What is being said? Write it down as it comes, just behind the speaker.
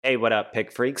Hey, what up,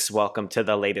 pick freaks? Welcome to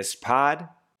the latest pod.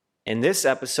 In this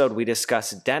episode, we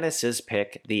discuss Dennis's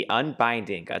pick, The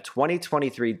Unbinding, a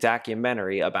 2023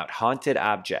 documentary about haunted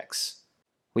objects.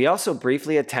 We also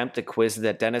briefly attempt a quiz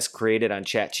that Dennis created on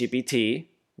ChatGPT,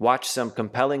 watch some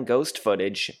compelling ghost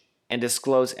footage, and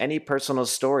disclose any personal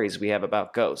stories we have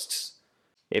about ghosts.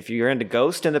 If you're into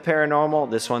ghost and the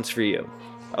paranormal, this one's for you.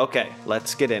 Okay,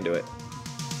 let's get into it.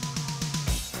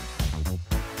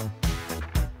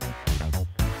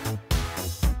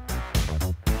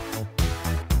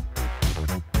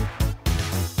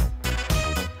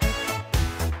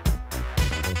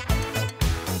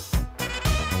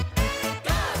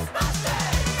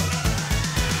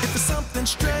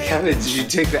 Kevin, did you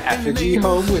take the effigy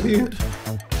home with you?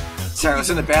 Sorry, I was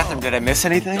in the bathroom. Did I miss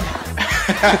anything?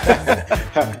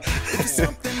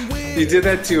 You did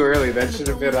that too early. That should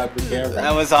have been on the camera.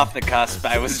 That was off the cusp.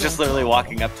 I was just literally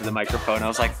walking up to the microphone. I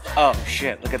was like, oh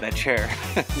shit, look at that chair.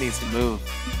 It needs to move.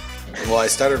 Well, I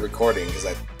started recording because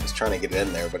I was trying to get it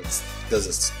in there, but it does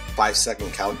this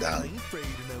 5-second countdown.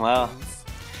 Well,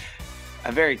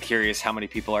 I'm very curious how many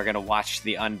people are going to watch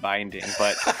The Unbinding,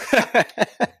 but...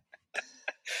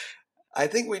 I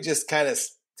think we just kind of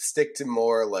stick to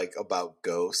more like about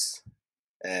ghosts.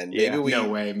 And maybe No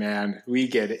way, man. We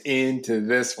get into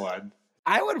this one.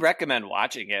 I would recommend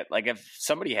watching it. Like, if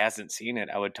somebody hasn't seen it,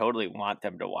 I would totally want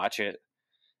them to watch it.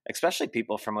 Especially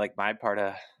people from, like, my part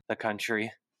of the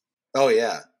country. Oh,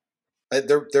 yeah.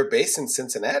 They're based in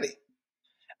Cincinnati.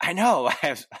 I know.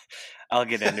 I'll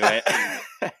get into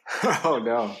it. Oh,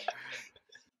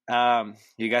 no.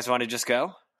 You guys want to just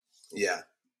go? Yeah.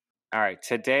 All right.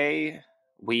 Today,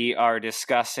 we are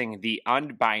discussing The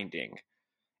Unbinding,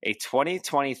 a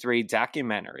 2023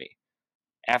 documentary.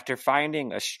 After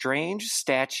finding a strange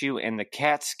statue in the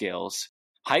Catskills,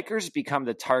 hikers become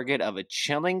the target of a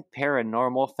chilling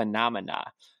paranormal phenomena.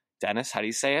 Dennis, how do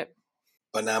you say it?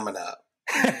 Phenomena.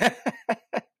 A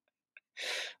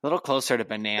little closer to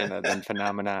banana than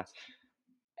phenomena.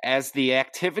 As the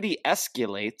activity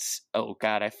escalates, oh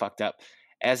God, I fucked up.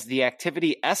 As the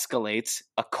activity escalates,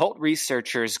 occult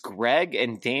researchers Greg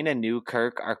and Dana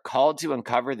Newkirk are called to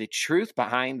uncover the truth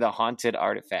behind the haunted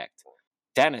artifact.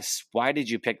 Dennis, why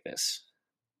did you pick this?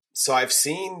 So I've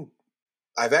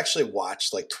actually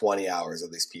watched like 20 hours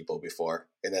of these people before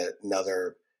in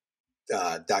another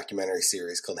documentary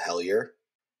series called Hellier,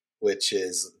 which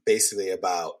is basically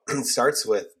about, starts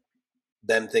with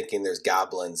them thinking there's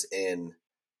goblins in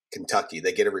Kentucky.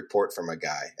 They get a report from a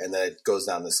guy, and then it goes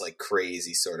down this like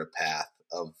crazy sort of path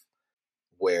of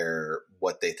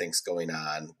what they think's going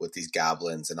on with these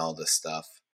goblins and all this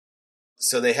stuff.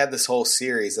 So they had this whole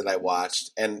series that I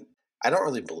watched, and I don't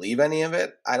really believe any of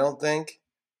it, I don't think.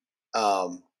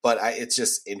 But it's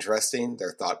just interesting,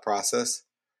 their thought process.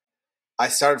 I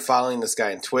started following this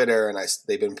guy on Twitter, and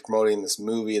they've been promoting this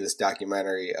movie, this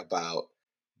documentary about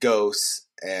ghosts,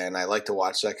 and I like to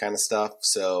watch that kind of stuff.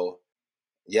 So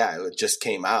yeah, it just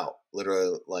came out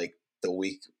literally like the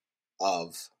week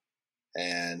of,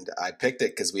 and I picked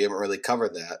it because we haven't really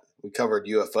covered that. We covered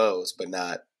UFOs, but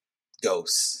not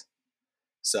ghosts.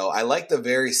 So I like the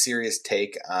very serious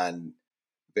take on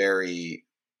very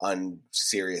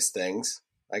unserious things,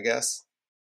 I guess.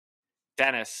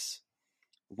 Dennis,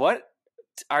 what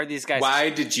are these guys? Why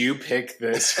did you pick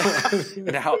this one?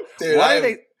 Now, Dude,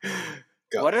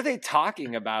 what are they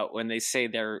talking about when they say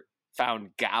they're found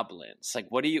goblins? Like,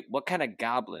 what kind of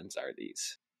goblins are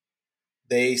these?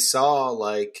 They saw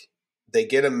they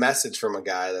get a message from a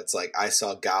guy that's like, I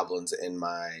saw goblins in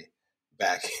my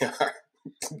backyard.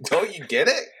 Don't you get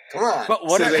it? Come on.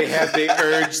 But they have the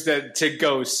urge to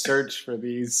go search for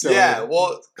these. So yeah,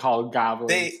 well, called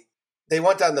goblins. They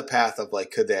went down the path of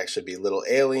like, could they actually be little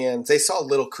aliens? They saw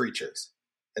little creatures,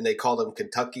 and they called them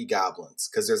Kentucky goblins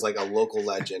because there's like a local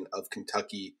legend of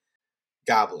Kentucky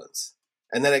goblins.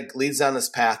 And then it leads down this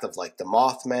path of like the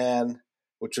Mothman,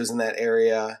 which was in that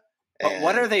area. But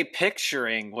what are they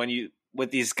picturing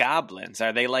with these goblins?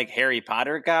 Are they like Harry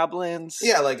Potter goblins?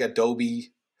 Yeah, like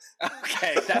Adobe.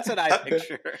 Okay, that's what I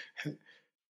picture.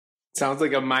 Sounds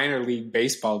like a minor league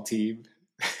baseball team.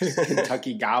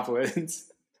 Kentucky Goblins.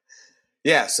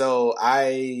 Yeah, so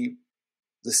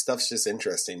this stuff's just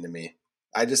interesting to me.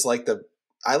 I just like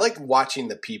I like watching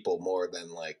the people more than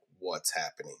like what's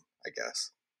happening, I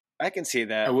guess. I can see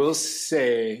that. I will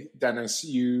say, Dennis,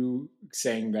 you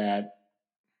saying that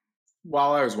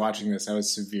while I was watching this, I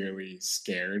was severely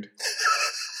scared.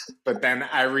 But then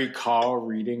I recall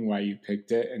reading why you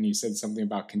picked it, and you said something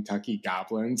about Kentucky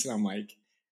goblins, and I'm like,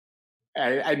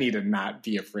 I need to not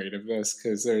be afraid of this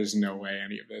because there's no way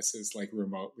any of this is like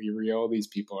remotely real. These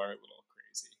people are a little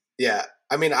crazy. Yeah,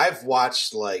 I mean, I've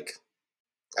watched like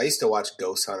I used to watch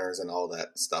Ghost Hunters and all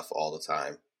that stuff all the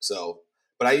time. So,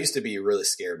 but I used to be really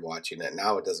scared watching it.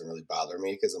 Now it doesn't really bother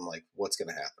me because I'm like, what's going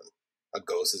to happen? A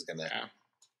ghost is going to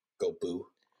go boo.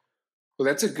 Well,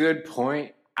 that's a good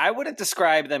point. I wouldn't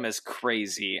describe them as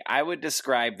crazy. I would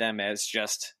describe them as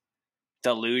just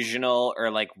delusional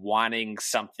or like wanting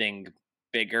something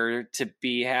bigger to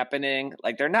be happening.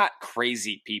 Like they're not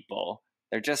crazy people.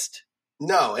 They're just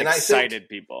and excited I think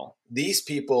people. These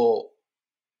people,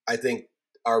 I think,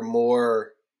 are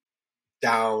more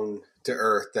down to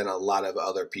earth than a lot of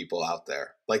other people out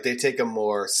there. Like they take a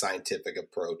more scientific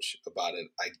approach about it,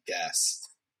 I guess.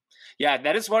 Yeah,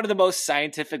 that is one of the most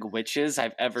scientific witches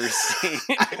I've ever seen.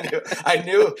 I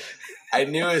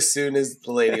knew as soon as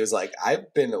the lady was like,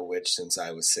 I've been a witch since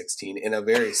I was 16 in a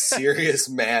very serious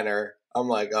manner. I'm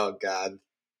like, oh God,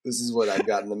 this is what I've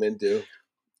gotten them into.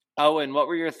 Owen, what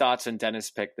were your thoughts when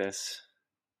Dennis picked this?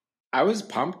 I was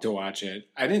pumped to watch it.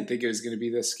 I didn't think it was going to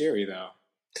be this scary, though.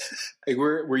 Like,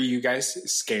 were you guys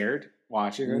scared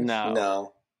watching this?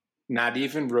 No. Not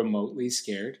even remotely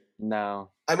scared? No.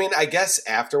 I mean, I guess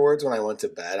afterwards when I went to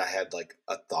bed, I had like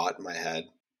a thought in my head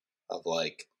of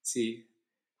like, see,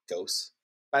 ghosts.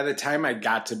 By the time I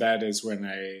got to bed is when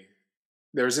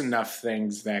there was enough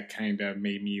things that kind of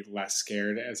made me less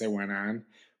scared as I went on.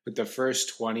 But the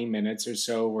first 20 minutes or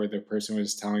so where the person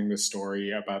was telling the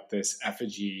story about this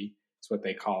effigy, is what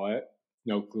they call it.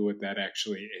 No clue what that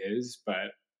actually is,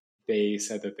 but they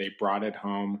said that they brought it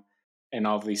home and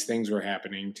all of these things were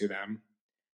happening to them.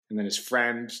 And then his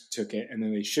friend took it and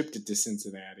then they shipped it to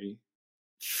Cincinnati.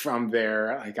 From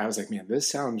there, like I was like, man,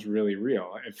 this sounds really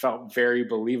real. It felt very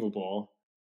believable.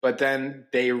 But then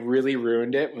they really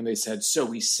ruined it when they said, so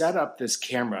we set up this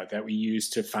camera that we use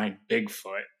to find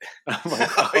Bigfoot. I'm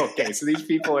like, oh, okay, so these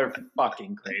people are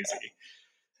fucking crazy.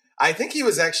 I think he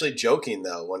was actually joking,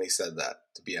 though, when he said that,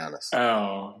 to be honest.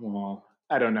 Oh, well,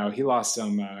 I don't know. He lost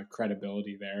some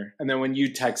credibility there. And then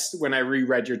when I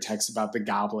reread your text about the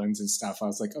goblins and stuff, I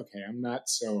was like, okay, I'm not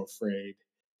so afraid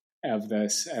of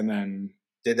this. And then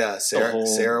did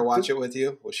Sarah watch it with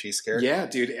you? Was she scared? Yeah,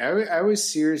 dude. I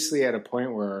was seriously at a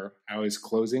point where I was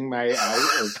closing my eyes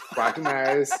or blocking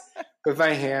my eyes with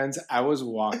my hands. I was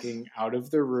walking out of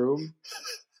the room.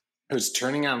 I was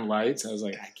turning on lights. I was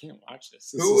like, I can't watch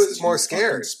this. Who was more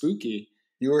scared? Spooky.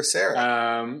 You or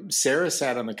Sarah? Sarah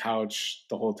sat on the couch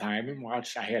the whole time and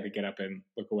watched. I had to get up and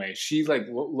look away. She like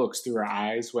looks through her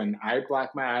eyes. When I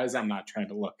block my eyes, I'm not trying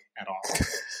to look at all.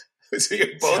 So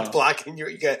you're both blocking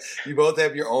you both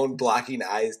have your own blocking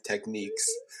eyes techniques.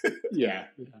 Yeah.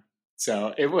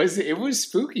 So it was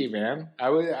spooky, man. I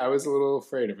was a little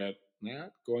afraid of it.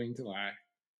 Not going to lie.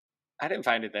 I didn't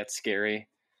find it that scary.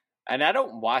 And I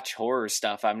don't watch horror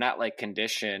stuff. I'm not like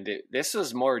conditioned. This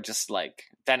was more just like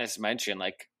Dennis mentioned,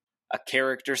 like a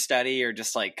character study or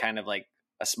just like kind of like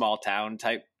a small town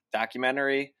type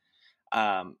documentary.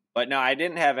 But no, I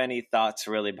didn't have any thoughts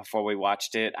really before we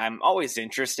watched it. I'm always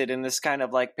interested in this kind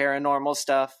of like paranormal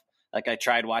stuff. Like I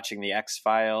tried watching the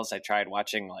X-Files. I tried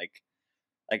watching like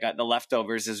The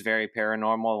Leftovers is very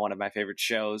paranormal, one of my favorite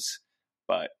shows.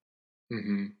 But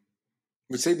I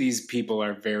would say these people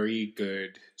are very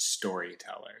good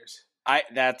storytellers.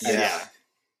 Yeah.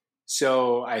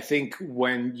 So I think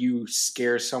when you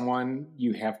scare someone,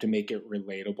 you have to make it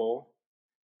relatable.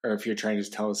 Or if you're trying to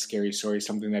tell a scary story,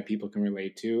 something that people can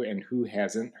relate to. And who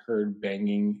hasn't heard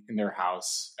banging in their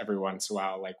house every once in a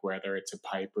while, like whether it's a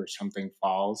pipe or something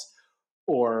falls,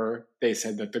 or they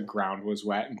said that the ground was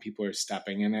wet and people are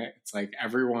stepping in it. It's like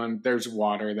there's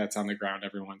water that's on the ground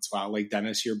every once in a while. Like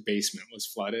Dennis, your basement was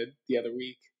flooded the other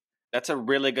week. That's a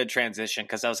really good transition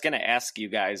because I was going to ask you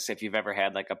guys if you've ever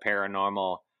had like a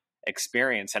paranormal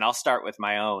experience, and I'll start with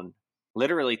my own.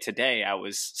 Literally today, I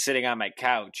was sitting on my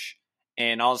couch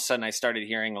and all of a sudden I started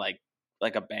hearing like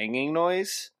a banging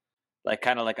noise, like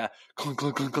kind of like a clunk,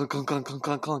 clunk, clunk, clunk, clunk, clunk, clunk,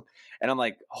 clunk, clunk. And I'm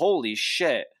like, holy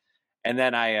shit. And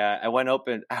then I went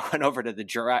over to the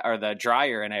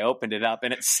dryer and I opened it up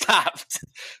and it stopped.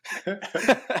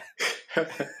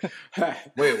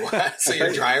 Wait, what? So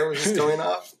your dryer was just going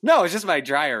off? No, it's just my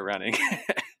dryer running.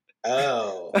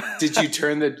 Oh. Did you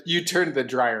turned the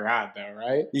dryer on though,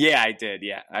 right? Yeah, I did.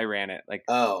 Yeah, I ran it. Like,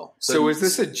 oh, so was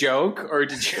this a joke or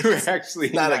did you actually?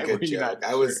 Not a good joke.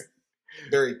 I was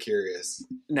very curious.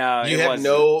 No, you have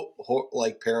no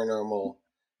like paranormal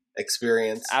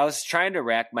experience. I was trying to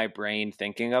rack my brain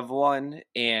thinking of one,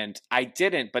 and I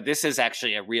didn't. But this is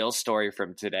actually a real story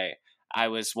from today. I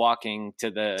was walking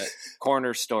to the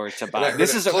corner store to And I buy. heard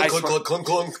This a is clunk, clunk, clunk, clunk,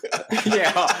 clunk.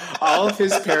 Yeah, all of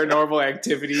his paranormal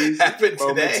activities Happened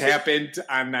moments today. happened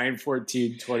on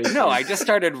 9/14/2020. No, I just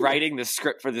started writing the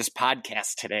script for this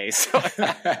podcast today, so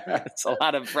it's a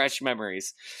lot of fresh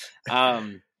memories.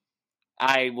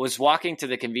 I was walking to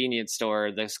the convenience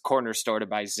store, this corner store, to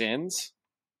buy Zins,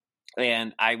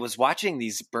 and I was watching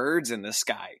these birds in the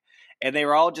sky, and they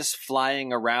were all just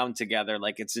flying around together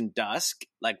like it's in dusk,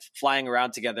 like flying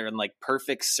around together in like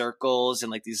perfect circles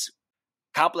and like these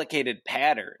complicated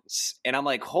patterns. And I'm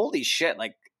like, holy shit,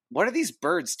 like what are these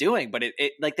birds doing? But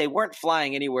it like they weren't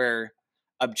flying anywhere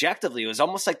objectively. It was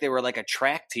almost like they were like a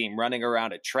track team running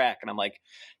around a track. And I'm like,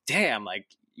 damn, like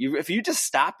if you just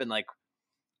stop and like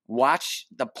watch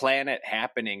the planet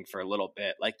happening for a little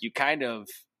bit, like you kind of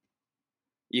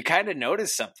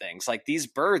notice some things. Like these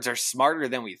birds are smarter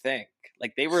than we think.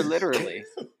 Like they were literally.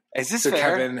 Is this So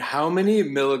fair? Kevin, how many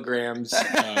milligrams of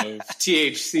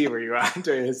THC were you on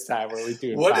during this time? Were we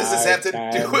doing? What does this have to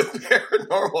 5, do 10? with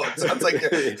paranormal? It sounds like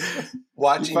you're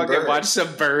watching You fucking birds. watch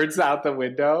some birds out the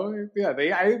window. Yeah,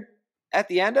 At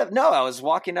the end of I was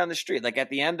walking down the street. Like at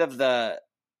the end of the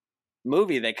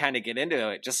movie, they kind of get into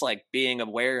it, just like being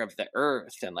aware of the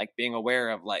earth and like being aware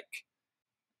of like,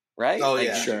 right? Oh, Like,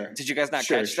 yeah. Sure. Did you guys not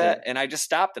Sure, catch sure. that? And I just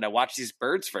stopped and I watched these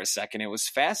birds for a second. It was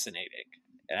fascinating.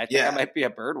 And I think I Yeah. might be a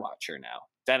bird watcher now.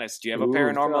 Dennis, do you have a Ooh,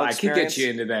 paranormal I could experience? get you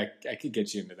into that. I could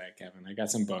get you into that, Kevin. I got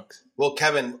some books. Well,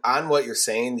 Kevin, on what you're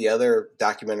saying, the other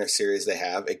documentary series they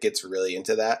have, it gets really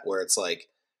into that, where it's like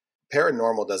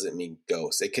paranormal doesn't mean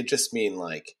ghosts. It could just mean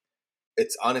like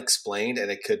it's unexplained,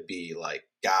 and it could be like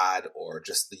God or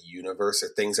just the universe or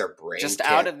things our brain Just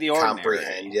can't out of the ordinary.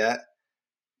 comprehend yet.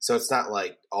 So it's not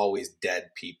like always dead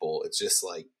people. It's just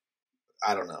like,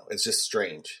 I don't know. It's just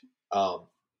strange.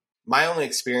 My only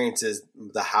experience is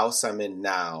the house I'm in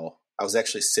now. I was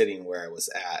actually sitting where I was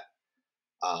at.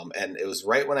 And it was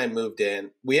right when I moved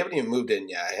in. We haven't even moved in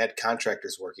yet. I had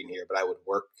contractors working here, but I would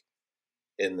work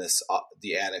in this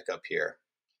the attic up here.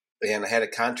 And I had a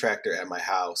contractor at my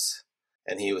house,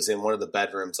 and he was in one of the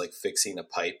bedrooms, like fixing a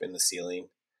pipe in the ceiling.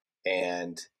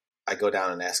 And I go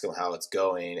down and ask him how it's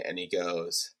going, and he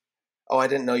goes, "Oh, I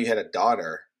didn't know you had a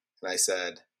daughter." And I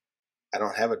said, "I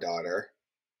don't have a daughter."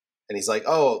 And he's like,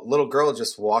 "Oh, little girl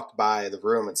just walked by the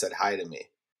room and said hi to me."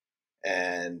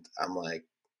 And I'm like,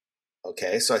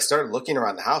 okay. So I started looking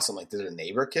around the house. I'm like, did a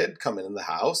neighbor kid come in the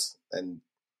house and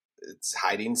it's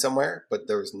hiding somewhere? But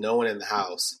there was no one in the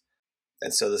house.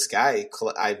 And so this guy,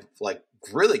 I like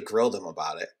really grilled him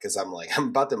about it, because I'm like, I'm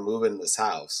about to move in this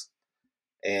house.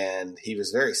 And he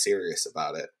was very serious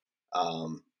about it.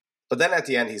 But then at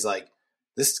the end, he's like,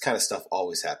 this kind of stuff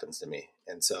always happens to me.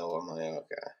 And so I'm like,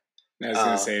 okay. I was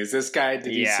going to say, is this guy,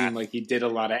 did he Yeah. seem like he did a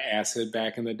lot of acid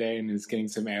back in the day and is getting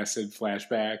some acid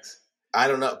flashbacks? I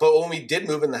don't know. But when we did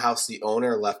move in the house, the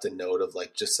owner left a note of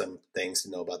like just some things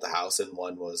to know about the house. And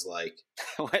one was like,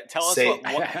 tell us Say-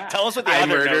 tell us what the I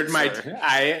other murdered notes were.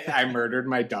 I murdered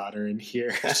my daughter in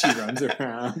here. She runs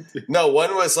around. no,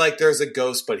 one was like, there's a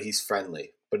ghost, but he's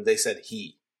friendly. But they said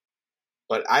he.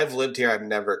 But I've lived here. I've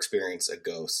never experienced a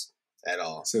ghost at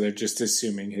all. So they're just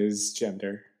assuming his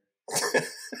gender.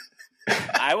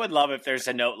 I would love if there's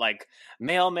a note like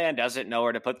mailman doesn't know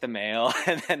where to put the mail,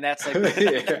 and then that's like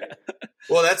Yeah.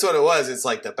 Well, that's what it was. It's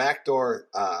like the back door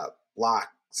lock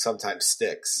sometimes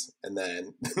sticks. And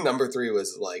then number 3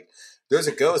 was like, there's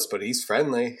a ghost, but he's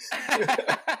friendly.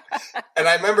 And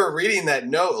I remember reading that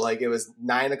note, like it was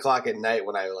 9:00 at night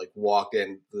when I like walked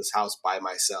in this house by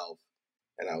myself,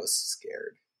 and I was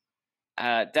scared.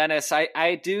 Dennis,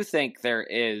 I do think there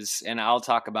is, and I'll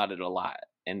talk about it a lot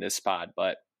in this pod,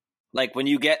 but like when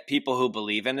you get people who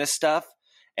believe in this stuff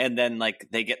and then like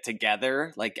they get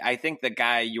together, like I think the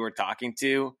guy you were talking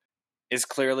to is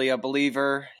clearly a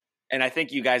believer. And I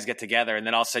think you guys get together and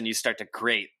then all of a sudden you start to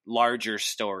create larger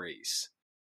stories.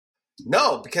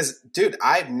 No, because dude,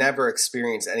 I've never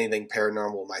experienced anything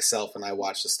paranormal myself, and I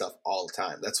watch the stuff all the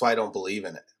time. That's why I don't believe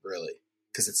in it, really.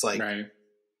 Because it's like, Right.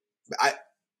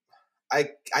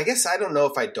 I guess I don't know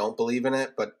if I don't believe in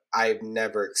it, but I've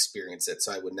never experienced it,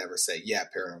 so I would never say, yeah,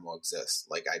 paranormal exists.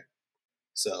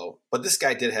 But this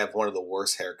guy did have one of the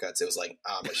worst haircuts. It was like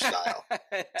Amish style.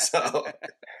 So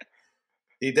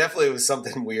he definitely was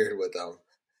something weird with him.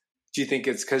 Do you think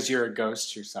it's because you're a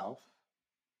ghost yourself?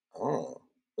 Oh,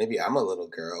 maybe I'm a little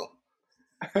girl.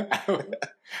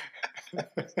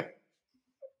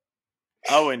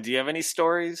 Owen, do you have any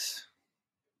stories?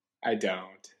 I don't.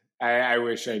 I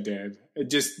wish I did.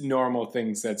 Just normal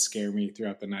things that scare me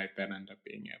throughout the night that end up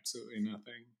being absolutely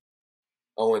nothing.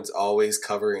 Owen's always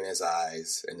covering his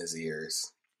eyes and his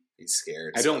ears He's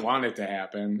scared. I don't want it to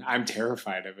happen. I'm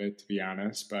terrified of it, to be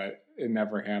honest, but it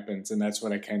never happens. And that's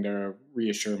what I kind of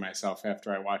reassure myself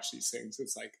after I watch these things.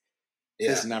 It's like,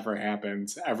 this never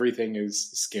happens. Everything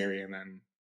is scary. And then,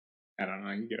 I don't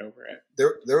know, you get over it.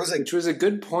 There was Which was a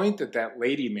good point that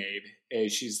lady made.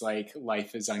 Is she's like,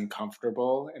 life is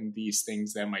uncomfortable, and these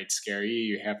things that might scare you,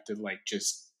 you have to like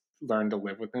just learn to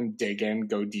live with them, dig in,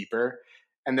 go deeper,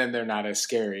 and then they're not as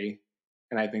scary.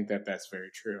 And I think that's very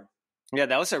true. Yeah,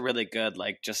 that was a really good,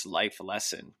 like, just life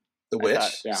lesson. The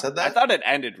witch said that? I thought it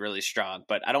ended really strong,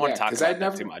 but I don't want to talk about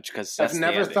that too much because I've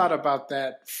never thought about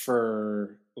that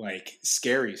for like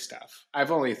scary stuff.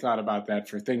 I've only thought about that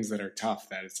for things that are tough,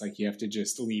 that it's like you have to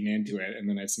just lean into it and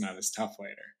then it's not as tough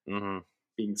later.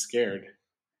 Being scared.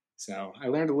 So I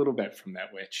learned a little bit from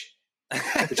that witch,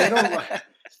 which I don't like.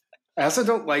 I also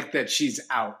don't like that she's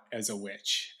out as a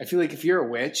witch. I feel like if you're a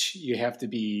witch, you have to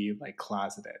be like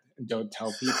closeted and don't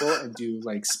tell people and do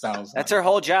like spells. That's her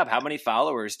whole job. How many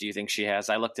followers do you think she has?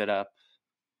 I looked it up.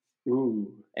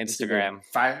 Ooh, Instagram.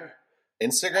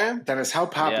 Instagram? Dennis, how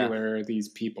popular are these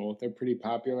people? They're pretty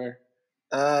popular.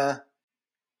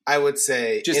 I would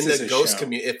say just in the ghost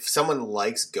community, if someone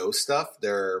likes ghost stuff,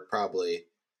 they're probably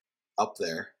up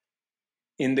there.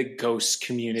 In the ghost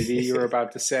community, you were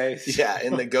about to say? Yeah,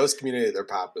 in the ghost community, they're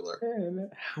popular. Man,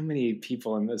 how many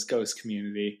people in this ghost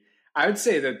community? I would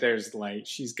say that there's like,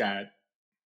 she's got,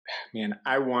 man,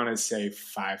 I want to say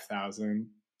 5,000,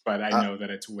 but I know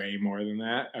that it's way more than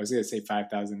that. I was going to say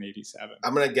 5,087.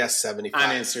 I'm going to guess 75.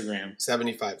 On Instagram.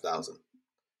 75,000.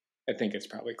 I think it's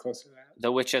probably closer to that.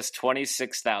 The witch has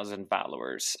 26,000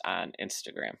 followers on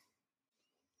Instagram.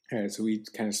 All right, so we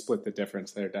kind of split the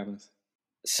difference there, Dennis.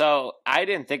 So I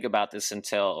didn't think about this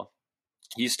until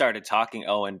you started talking,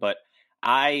 Owen, but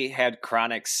I had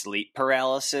chronic sleep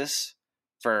paralysis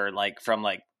for from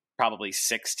probably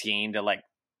 16 to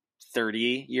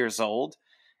 30 years old.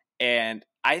 And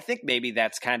I think maybe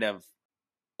that's kind of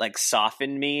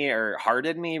softened me or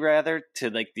hardened me rather to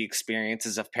the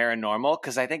experiences of paranormal.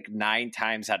 Cause I think 9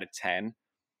 times out of 10,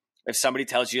 if somebody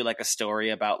tells you a story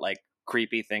about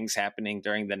creepy things happening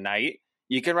during the night,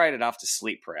 you can write it off to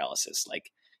sleep paralysis.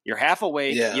 You're half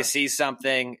awake, you see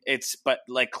something, but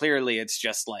clearly it's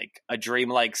just a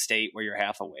dreamlike state where you're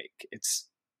half awake.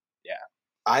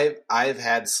 I've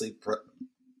had sleep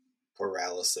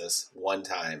paralysis one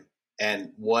time,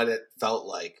 and what it felt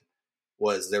like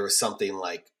was there was something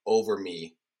over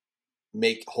me,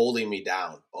 holding me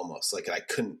down almost. I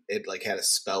couldn't, it had a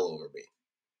spell over me.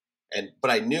 But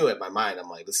I knew in my mind, I'm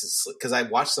like, this is, because I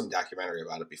watched some documentary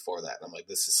about it before that, and I'm like,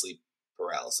 this is sleep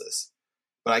paralysis.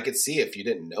 But I could see if you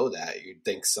didn't know that, you'd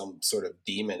think some sort of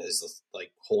demon is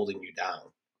holding you down.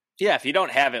 Yeah, if you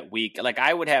don't have it week,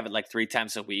 I would have it 3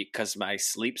 times a week because my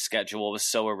sleep schedule was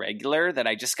so irregular that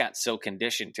I just got so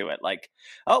conditioned to it.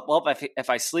 Oh, well, if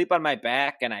I sleep on my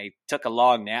back and I took a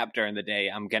long nap during the day,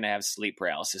 I'm going to have sleep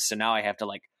paralysis. So now I have to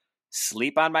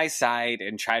sleep on my side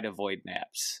and try to avoid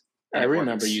naps. I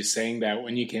remember you saying that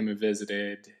when you came and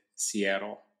visited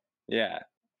Seattle. Yeah.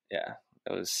 It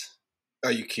was.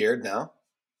 Are you cured now?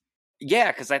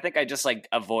 Yeah, because I think I just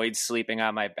avoid sleeping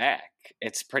on my back.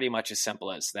 It's pretty much as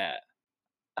simple as that.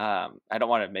 I don't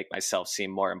want to make myself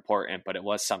seem more important, but it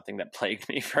was something that plagued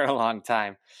me for a long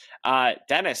time.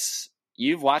 Dennis,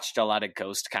 you've watched a lot of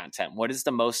ghost content. What is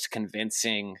the most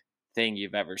convincing thing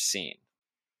you've ever seen?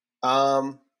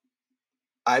 I've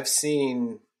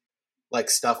seen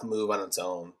stuff move on its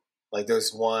own.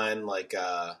 There's one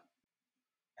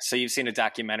So you've seen a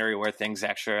documentary where things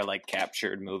actually are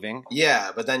captured moving?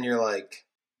 Yeah, but then you're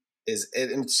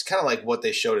it's kind of what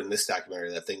they showed in this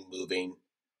documentary, that thing moving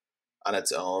on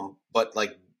its own. But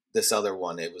this other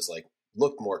one, it was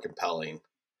looked more compelling.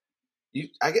 You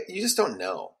just don't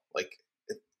know.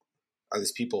 Are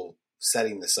these people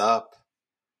setting this up?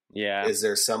 Yeah. Is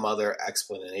there some other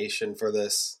explanation for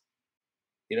this?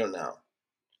 You don't know.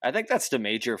 I think that's the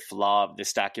major flaw of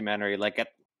this documentary.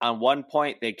 On one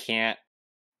point, they can't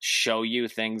show you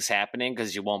things happening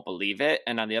because you won't believe it,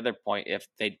 and on the other point, if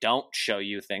they don't show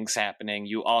you things happening,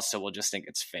 you also will just think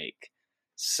it's fake.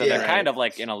 So they're kind of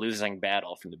in a losing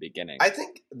battle from the beginning. I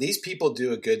think these people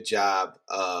do a good job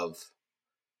of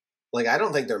I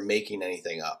don't think they're making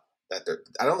anything up.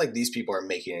 I don't think these people are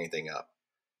making anything up,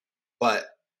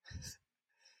 but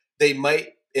they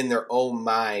might in their own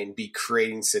mind be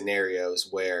creating scenarios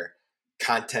where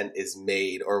content is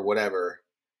made or whatever.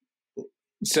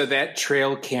 So that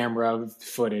trail camera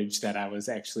footage that I was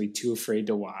actually too afraid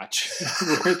to watch,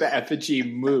 where the effigy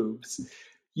moves,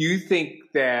 you think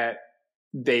that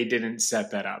they didn't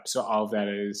set that up? So all of that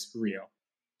is real?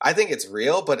 I think it's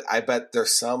real, but I bet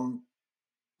there's some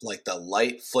like the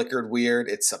light flickered weird.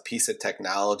 It's a piece of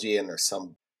technology and there's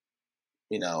some,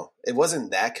 it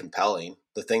wasn't that compelling.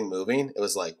 The thing moving, it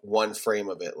was like one frame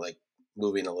of it, like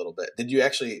moving a little bit. Did you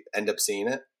actually end up seeing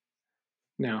it?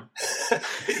 No.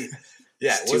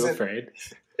 Yeah, Too afraid.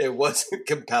 It wasn't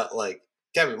compelling. Like,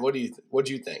 Kevin, what do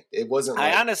you think? It wasn't.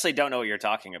 I honestly don't know what you're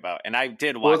talking about, and I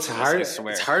did watch it's this, hard. I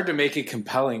swear. It's hard to make it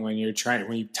compelling when you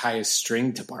tie a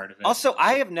string to part of it. Also,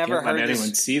 I have never Can't heard let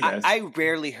anyone see this. I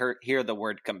rarely hear the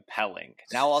word compelling.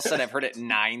 Now all of a sudden I've heard it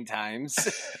 9 times.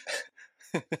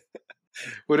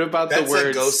 What about That's the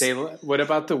word ghost... what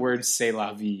about the word c'est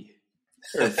la vie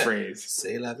or phrase?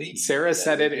 C'est la vie. Sarah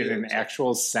said it in an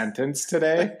actual sentence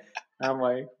today. I'm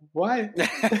like, what?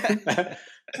 I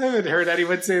haven't heard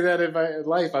anyone say that in my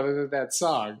life other than that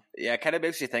song. Yeah, it kind of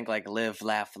makes you think like live,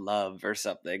 laugh, love or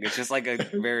something. It's just like a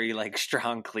very like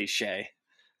strong cliche.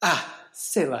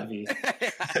 C'est la vie.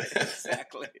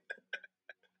 Exactly.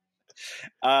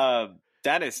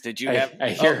 Dennis, did you have... I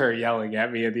hear her yelling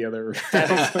at me in the other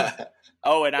room.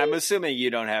 Oh, and I'm assuming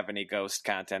you don't have any ghost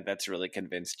content that's really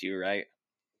convinced you, right?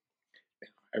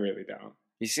 I really don't.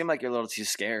 You seem like you're a little too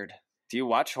scared. Do you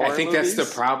watch horror movies? That's the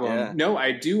problem. Yeah. No,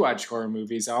 I do watch horror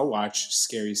movies. I'll watch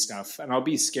scary stuff and I'll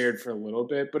be scared for a little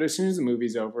bit, but as soon as the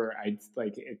movie's over, I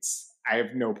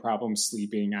have no problem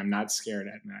sleeping. I'm not scared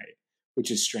at night, which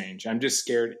is strange. I'm just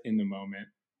scared in the moment.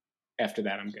 After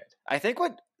that, I'm good. I think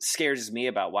what scares me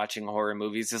about watching horror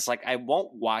movies is like I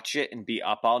won't watch it and be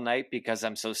up all night because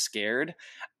I'm so scared.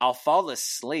 I'll fall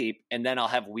asleep and then I'll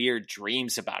have weird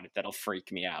dreams about it that'll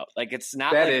freak me out. Like it's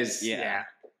not that like, is yeah.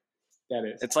 That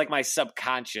is. It's like my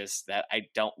subconscious that I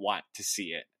don't want to see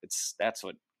it. That's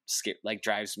what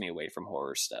drives me away from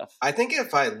horror stuff. I think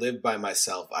if I lived by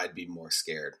myself, I'd be more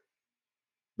scared.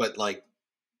 But like,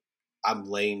 I'm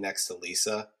laying next to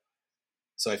Lisa,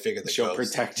 so I figure she'll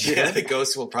protect you. Yeah, the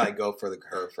ghost will probably go for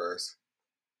her first.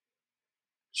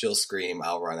 She'll scream.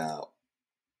 I'll run out.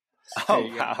 Oh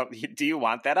wow! Do you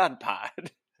want that on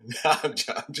pod? I'm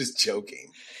just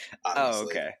joking. Honestly. Oh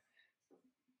okay.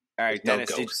 All right, no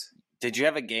Dennis. ghosts. Did you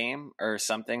have a game or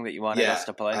something that you wanted us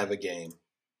to play? I have a game.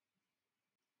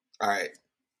 All right.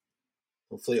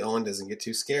 Hopefully Owen doesn't get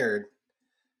too scared.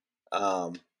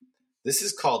 This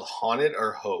is called Haunted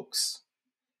or Hoax.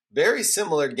 Very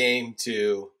similar game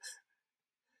to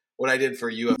what I did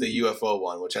for the UFO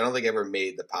one, which I don't think ever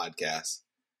made the podcast.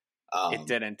 It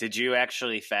didn't. Did you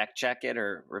actually fact check it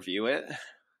or review it?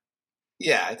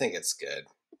 Yeah, I think it's good.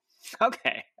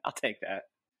 Okay, I'll take that.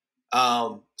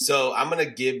 So I'm going to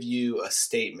give you a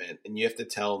statement and you have to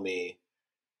tell me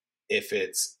if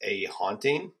it's a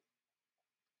haunting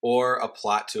or a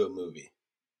plot to a movie.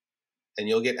 And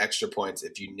you'll get extra points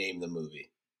if you name the movie.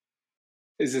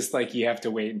 Is this like you have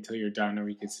to wait until you're done or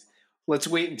let's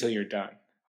wait until you're done.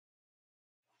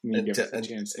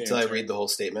 Until I read the whole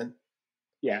statement?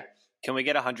 Yeah. Can we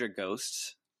get 100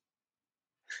 ghosts?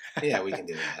 Yeah, we can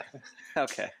do that.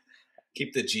 Okay.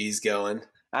 Keep the G's going.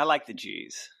 I like the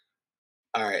G's.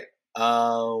 All right.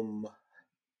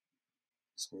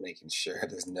 Just making sure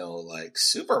there's no like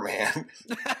Superman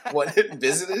went and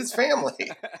visited his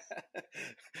family.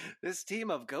 This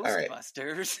team of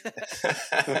Ghostbusters.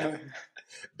 Right.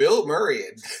 Bill Murray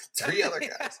and 3 other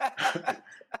guys.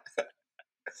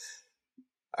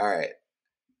 All right.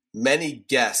 Many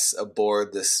guests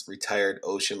aboard this retired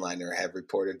ocean liner have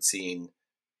reported seeing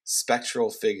spectral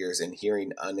figures and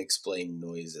hearing unexplained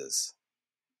noises.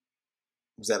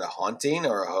 Was that a haunting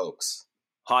or a hoax?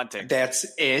 Haunting. That's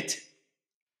it?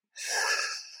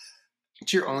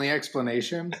 It's your only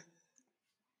explanation?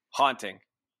 Haunting.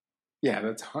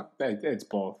 Yeah, it's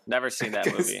both. Never seen that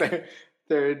movie.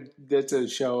 That's a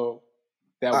show.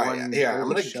 That all one. Right, here, I'm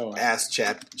going to ask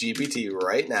ChatGPT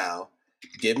right now.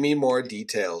 Give me more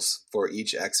details for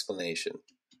each explanation.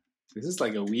 This is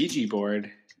like a Ouija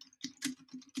board.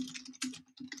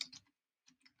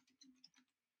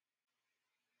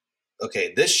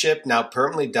 Okay, this ship, now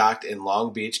permanently docked in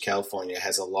Long Beach, California,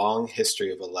 has a long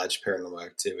history of alleged paranormal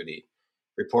activity.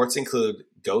 Reports include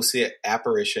ghostly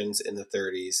apparitions in the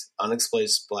 30s,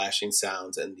 unexplained splashing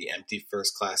sounds in the empty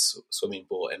first-class swimming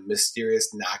pool, and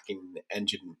mysterious knocking in the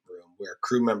engine room where a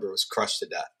crew member was crushed to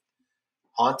death.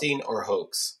 Haunting or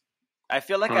hoax? I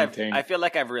feel like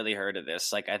I've really heard of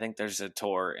this. Like I think there's a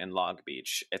tour in Long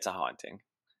Beach. It's a haunting.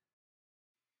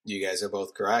 You guys are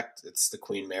both correct. It's the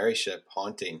Queen Mary ship,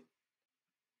 haunting.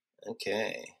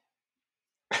 Okay.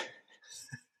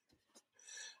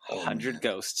 100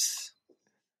 ghosts.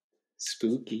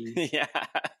 Spooky. Yeah.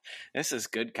 This is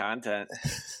good content.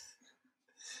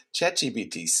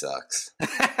 ChatGPT sucks.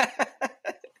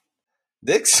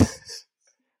 This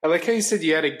I like how you said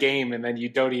you had a game and then you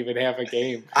don't even have a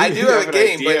game. I do You have a an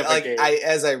game, idea but of a like game.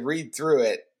 as I read through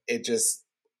it, it just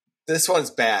this one's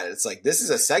bad. It's like this is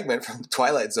a segment from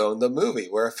Twilight Zone, the movie,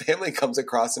 where a family comes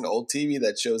across an old TV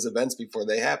that shows events before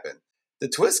they happen. The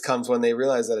twist comes when they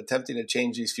realize that attempting to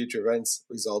change these future events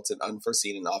results in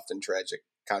unforeseen and often tragic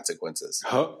consequences.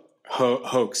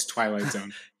 Hoax, Twilight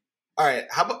Zone. All right,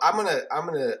 how about I'm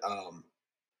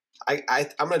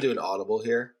gonna do an audible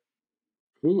here.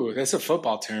 Ooh, that's a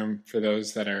football term for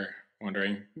those that are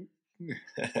wondering.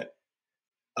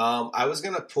 I was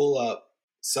gonna pull up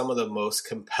some of the most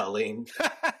compelling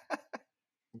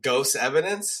ghost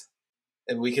evidence,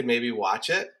 and we could maybe watch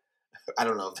it. I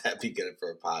don't know if that'd be good for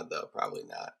a pod, though. Probably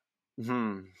not.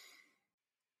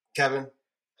 Kevin?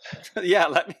 Yeah,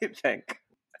 let me think.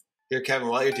 Here, Kevin,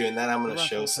 while you're doing that, I'm going to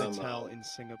show some.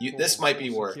 This might be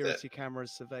worth it. Security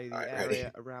cameras survey the All right, area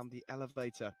ready? around the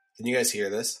elevator. Can you guys hear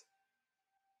this?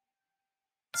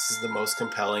 This is the most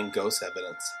compelling ghost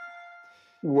evidence.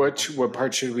 What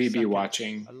part should we be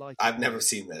watching? I've never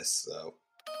seen this, so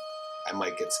I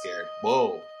might get scared.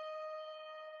 Whoa.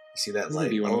 You see that light?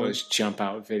 Maybe one of those jump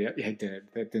out videos. Yeah, it did.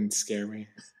 That didn't scare me.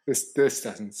 This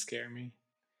doesn't scare me.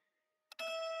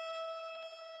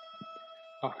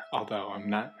 Although I'm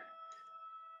not.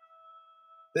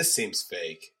 This seems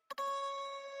fake.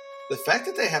 The fact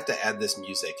that they have to add this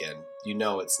music in, you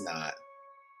know it's not.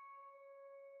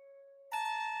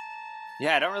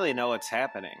 Yeah, I don't really know what's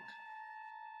happening.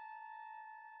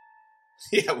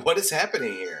 Yeah, what is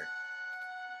happening here?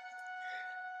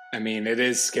 I mean, it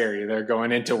is scary. They're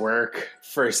going into work,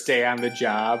 first day on the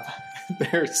job.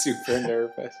 They're super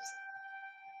nervous.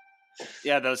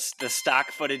 Yeah, the stock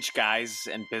footage guys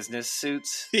in business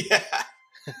suits. Yeah.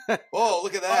 Whoa,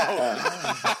 look at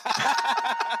that.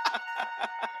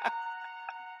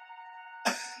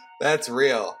 That's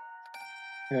real.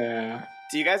 Yeah.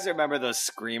 Do you guys remember those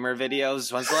Screamer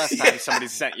videos? When's the last time somebody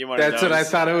sent you one of those? That's what I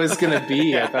thought it was going to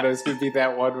be. I thought it was going to be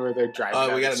that one where they're driving.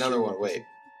 Oh, we got another one. Wait.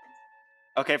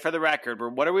 Okay, for the record,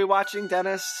 what are we watching,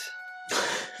 Dennis?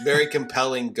 Very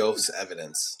compelling ghost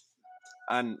evidence.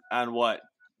 On what?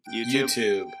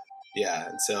 YouTube. Yeah,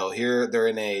 and so here they're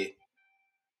in a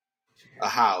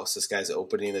house. This guy's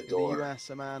opening the door. In the US,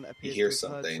 a man appears He hears to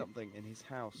have heard something. something in his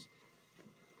house.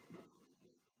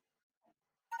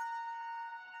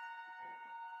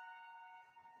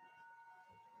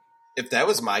 If that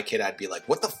was my kid, I'd be like,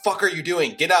 "What the fuck are you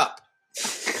doing? Get up!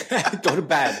 Go to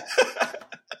bed."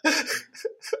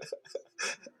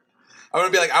 I'm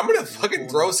gonna be like, I'm gonna fucking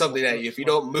throw something at you if you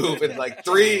don't move in like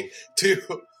 3, 2.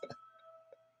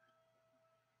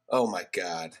 Oh my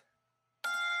god!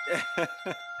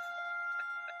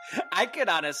 I could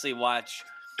honestly watch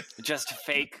just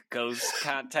fake ghost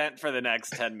content for the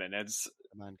next 10 minutes.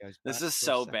 The man goes This back is for a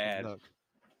so second bad. look.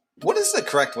 What is the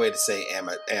correct way to say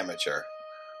amateur?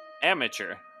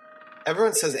 Amateur.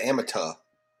 Everyone says amateur.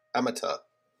 Amateur.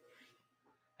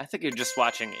 I think you're just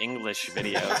watching English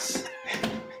videos.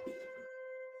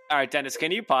 All right, Dennis,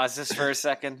 can you pause this for a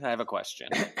second? I have a question.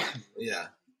 Yeah.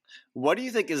 What do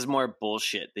you think is more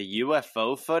bullshit, the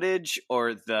UFO footage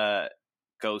or the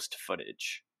ghost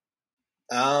footage?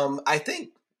 I think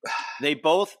They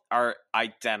both are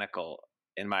identical,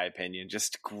 in my opinion.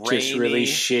 Just grainy. Just really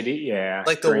shitty. Yeah.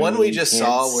 Like the one we Grainy, just can't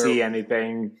saw where- see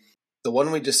anything. the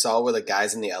one we just saw where the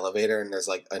guy's in the elevator and there's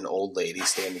like an old lady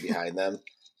standing behind them.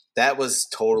 That was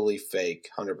totally fake,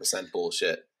 100%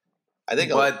 bullshit. I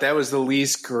think, But that was the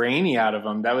least grainy out of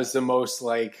them. That was the most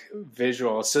like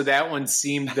visual. So that one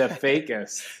seemed the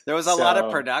fakest. There was a lot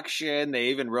of production. They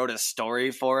even wrote a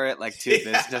story for it, like two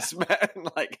businessmen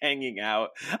like hanging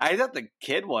out. I thought the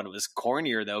kid one was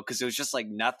cornier though, because it was just like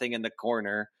nothing in the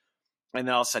corner, and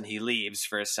then all of a sudden he leaves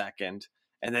for a second,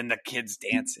 and then the kid's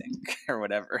dancing or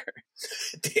whatever.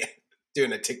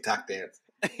 doing a TikTok dance.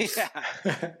 Yeah.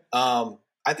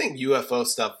 I think UFO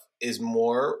stuff is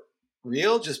more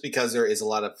real just because there is a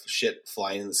lot of shit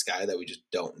flying in the sky that we just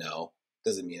don't know.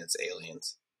 Doesn't mean it's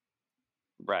aliens.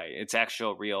 Right. It's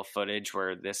actual real footage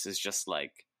where this is just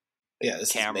like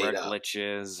this camera is made up.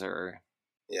 glitches or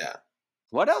Yeah.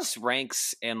 what else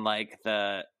ranks in like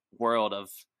the world of,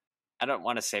 I don't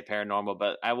want to say paranormal,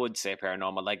 but I would say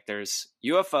paranormal. Like there's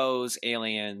UFOs,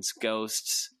 aliens,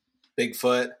 ghosts,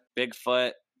 Bigfoot,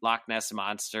 Loch Ness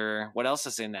Monster. What else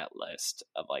is in that list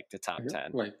of like the top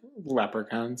 10? Like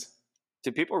leprechauns.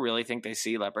 Do people really think they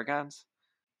see leprechauns?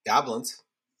 goblins.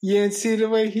 You didn't see the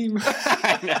way he...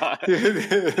 I know.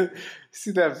 See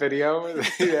that video where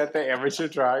he had the amateur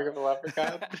drawing of a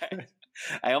leprechaun?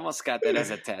 I almost got that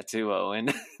as a tattoo,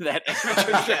 Owen. That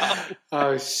amateur drawing.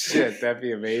 Oh shit, that'd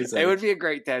be amazing. It would be a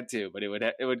great tattoo, but it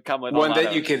would come with one a lot that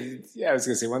of... you could. Yeah, I was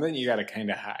gonna say one that you got to kind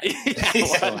of hide.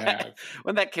 Yeah,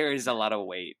 one that carries a lot of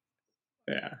weight.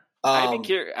 Yeah.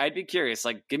 I'd be curious.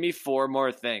 Like, give me 4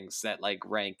 more things that like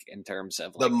rank in terms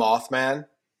of like, the Mothman,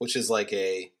 which is like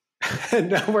a...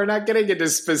 No, we're not getting into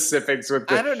specifics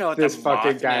with I don't know what this the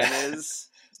fucking Mothman guy is.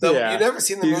 You never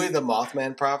seen the movie The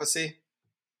Mothman Prophecy?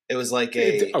 It was like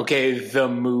a... Okay, the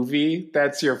movie.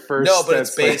 That's your first. No, but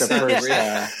it's based like the on first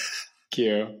real...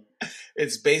 cue.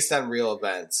 It's based on real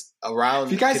events. Around...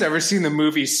 Have you guys ever seen the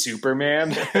movie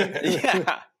Superman?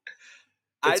 Yeah,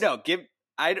 I know.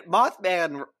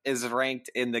 Mothman is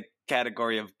ranked in the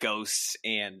category of ghosts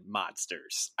and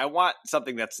monsters. I want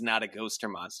something that's not a ghost or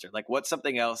monster. Like, what's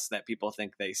something else that people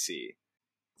think they see?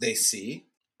 They see?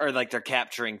 Or like they're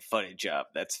capturing footage of.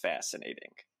 That's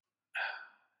fascinating.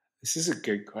 This is a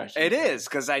good question. It is,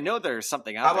 because I know there's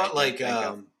something out How there. about like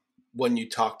when you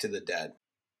talk to the dead?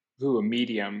 Ooh, a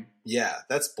medium. Yeah,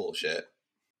 that's bullshit.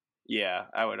 Yeah,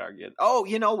 I would argue. Oh,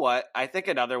 you know what? I think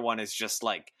another one is just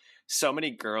like so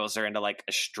many girls are into like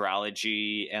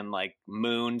astrology and like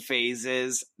moon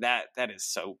phases. That is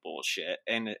so bullshit.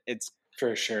 And it's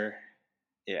For sure.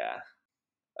 yeah.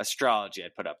 Astrology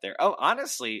I'd put up there. Oh,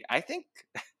 honestly, I think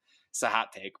it's a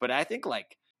hot take, but I think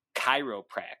like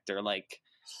chiropractor, like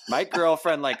my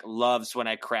girlfriend like loves when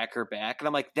I crack her back, and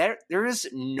I'm like, there is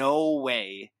no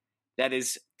way that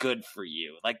is good for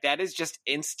you. Like that is just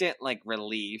instant like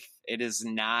relief. It is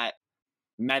not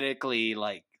medically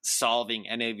like solving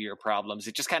any of your problems.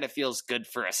 It just kind of feels good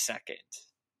for a second,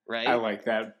 right? I like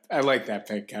that. I like that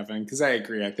pick, Kevin, because I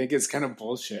agree. I think it's kind of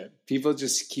bullshit. People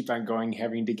just keep on going,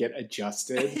 having to get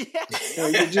adjusted. Yeah.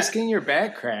 You're just getting your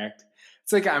back cracked.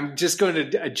 It's like I'm just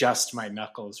going to adjust my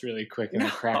knuckles really quick and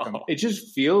crack them. It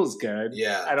just feels good.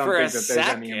 Yeah. I don't For think a that there's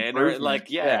any second, or improvement.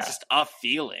 like, it's just a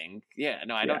feeling. Yeah,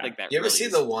 no, I don't think that You ever really see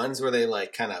is- the ones where they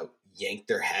like kind of yank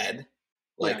their head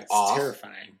like it's off?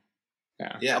 terrifying.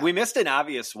 Yeah. We missed an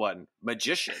obvious one.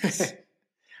 Magicians.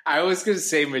 I was going to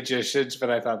say magicians,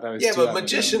 but I thought that was Yeah, too but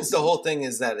magicians, the whole thing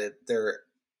is that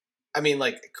I mean,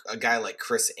 like a guy like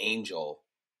Chris Angel,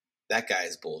 that guy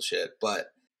is bullshit.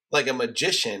 But like a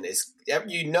magician is,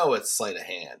 it's sleight of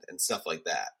hand and stuff like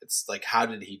that. It's like, how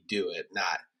did he do it?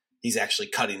 Not, he's actually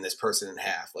cutting this person in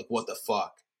half. Like, what the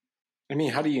fuck? I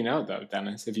mean, how do you know though,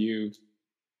 Dennis?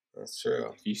 That's true.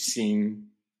 Have you seen?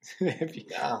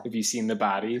 Have you seen the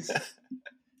bodies?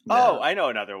 No. Oh, I know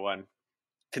another one.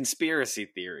 Conspiracy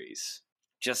theories.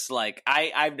 Just like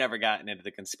I've never gotten into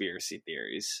the conspiracy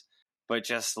theories, but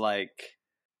just like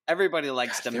everybody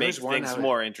likes to make things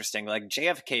more interesting. Like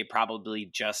JFK probably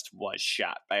just was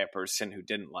shot by a person who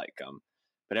didn't like him,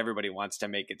 but everybody wants to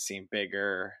make it seem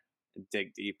bigger and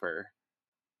dig deeper.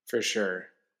 For sure.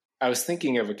 I was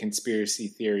thinking of a conspiracy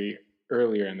theory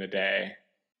earlier in the day,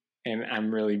 and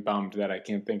I'm really bummed that I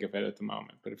can't think of it at the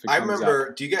moment. But if it comes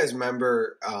up, do you guys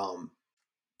remember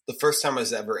the first time I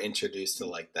was ever introduced to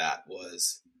like that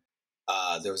was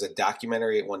there was a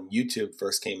documentary when YouTube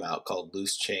first came out called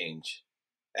Loose Change,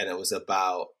 and it was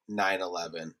about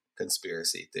 9/11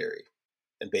 conspiracy theory,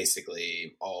 and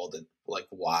basically all the like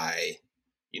why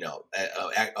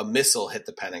a missile hit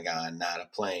the Pentagon, not a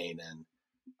plane, and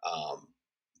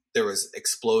there was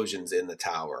explosions in the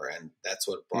tower, and that's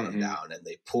what brought them down. And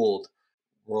they pulled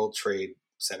World Trade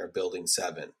Center Building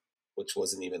 7, which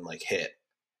wasn't even like hit,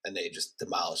 and they just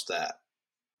demolished that.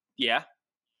 Yeah.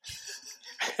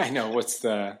 I know what's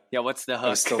the hook?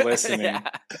 I'm still listening. Yeah.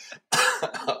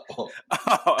 Oh,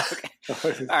 okay. All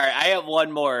right, I have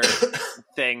one more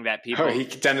thing that people.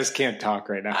 Dennis can't talk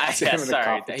right now.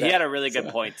 Sorry, he had a really good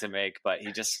point to make, but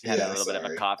he just had a little bit of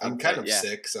a coffee. I'm kind of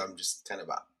sick, so I'm just kind of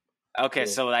out. Okay,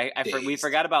 so we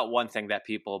forgot about one thing that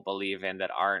people believe in that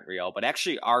aren't real, but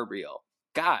actually are real.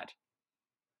 God.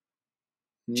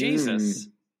 Jesus.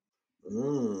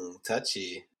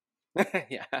 Touchy.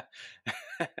 Yeah.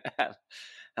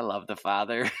 I love the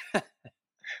Father.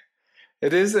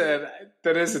 That is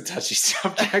a touchy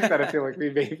subject that I feel like we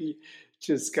maybe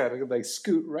just kind of like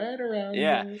scoot right around.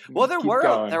 Yeah. Well, there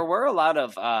were a lot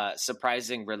of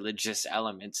surprising religious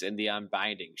elements in the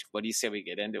Unbinding. What do you say we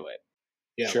get into it?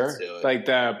 Yeah, sure. let's do it. Like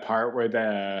the part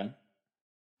where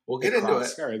we'll get into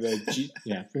it. Or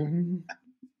yeah.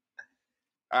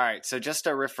 All right. So just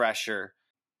a refresher.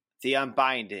 The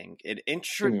Unbinding. It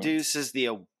introduces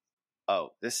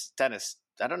Dennis,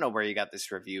 I don't know where you got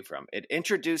this review from. It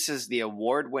introduces the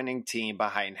award-winning team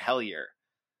behind Hellier,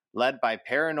 led by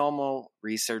paranormal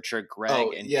researcher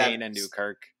Greg and Dana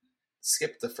Newkirk.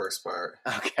 Skip the first part.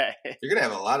 Okay. You're going to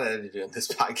have a lot of editing in this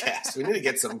podcast. We need to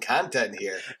get some content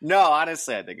here. No,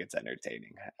 honestly, I think it's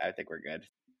entertaining. I think we're good.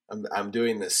 I'm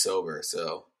doing this sober,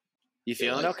 so. You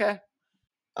feeling okay?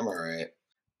 I'm all right.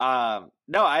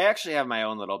 No, I actually have my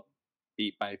own little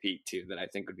beat by beat too that I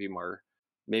think would be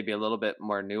maybe a little bit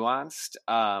more nuanced.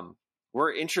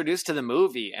 We're introduced to the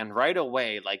movie, and right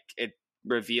away, like, it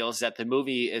reveals that the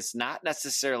movie is not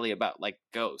necessarily about like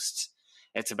ghosts.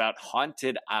 It's about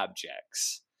haunted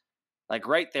objects. Like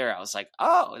right there, I was like,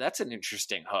 oh, that's an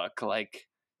interesting hook. Like,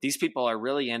 these people are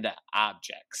really into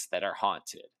objects that are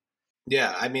haunted.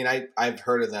 Yeah, I mean, I've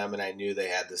heard of them, and I knew they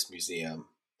had this museum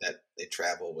that they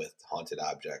travel with haunted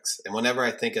objects. And whenever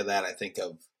I think of that, I think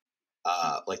of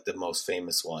like the most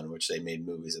famous one, which they made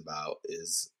movies about,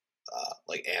 is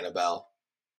like Annabelle.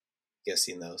 You guys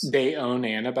seen those? They own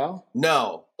Annabelle?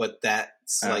 No, but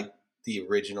that's like the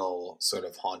original sort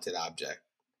of haunted object.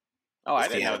 Oh, I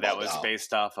didn't know that was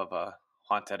based off of a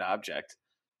haunted object.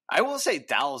 I will say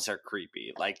dolls are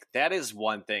creepy. Like, that is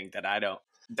one thing that I don't.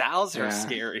 Dolls are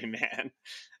scary, man.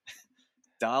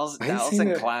 Dolls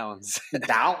and clowns.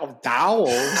 Dolls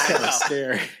kind of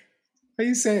scary. Why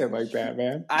you say it like that,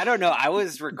 man? I don't know. I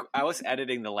was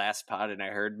editing the last pod, and I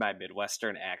heard my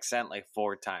Midwestern accent like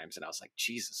 4 times, and I was like,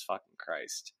 Jesus fucking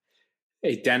Christ.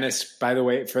 Hey, Dennis, by the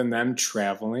way, from them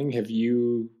traveling, have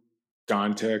you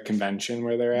gone to a convention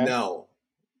where they're at? No.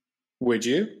 Would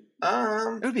you?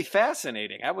 It would be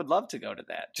fascinating. I would love to go to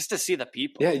that, just to see the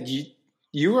people. Yeah,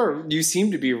 you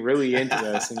seem to be really into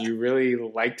this, and you really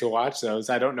like to watch those.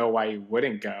 I don't know why you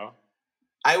wouldn't go.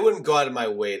 I wouldn't go out of my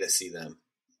way to see them.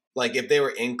 Like, if they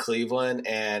were in Cleveland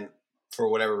and for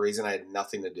whatever reason I had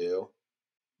nothing to do,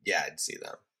 yeah, I'd see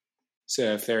them.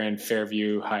 So if they're in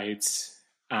Fairview Heights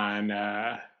on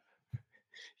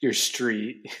your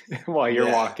street while you're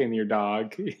walking your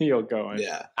dog, you'll go in.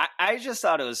 Yeah. I just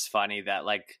thought it was funny that,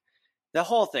 like, the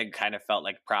whole thing kind of felt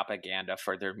like propaganda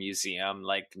for their museum.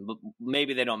 Like,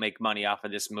 maybe they don't make money off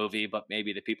of this movie, but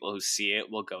maybe the people who see it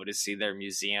will go to see their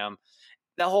museum.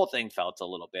 The whole thing felt a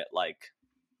little bit like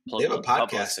they have a podcast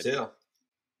publicity. too.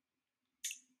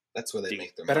 That's where they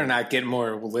make their better money. not get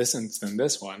more listens than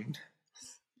this one.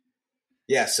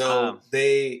 Yeah, so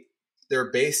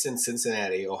they're based in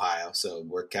Cincinnati, Ohio, so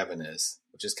where Kevin is,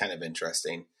 which is kind of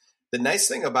interesting. The nice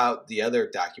thing about the other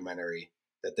documentary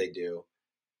that they do,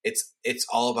 it's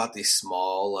all about these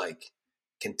small, like,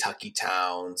 Kentucky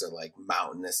towns or like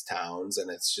mountainous towns, and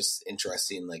it's just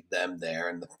interesting, like, them there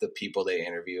and the people they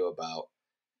interview about,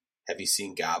 have you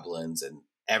seen goblins? And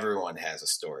everyone has a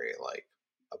story, like,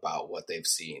 about what they've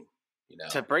seen. You know?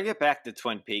 To bring it back to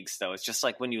Twin Peaks, though, it's just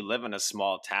like when you live in a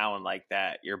small town like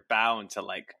that, you're bound to,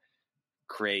 like,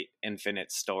 create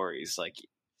infinite stories. Like,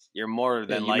 you're more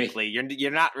than likely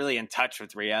you're not really in touch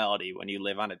with reality when you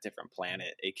live on a different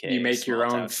planet. AKA, you make your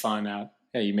own fun out.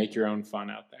 Yeah, you make your own fun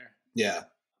out there. Yeah.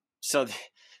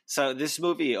 So this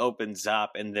movie opens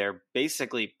up, and they're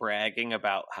basically bragging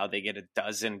about how they get a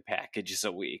dozen packages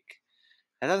a week.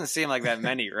 That doesn't seem like that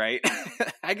many, right?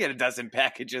 I get a dozen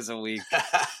packages a week.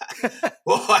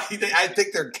 Well, I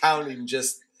think they're counting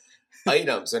just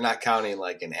items. They're not counting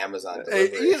like an Amazon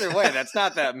delivery. Either way, that's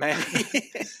not that many.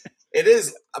 It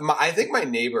is. I think my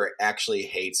neighbor actually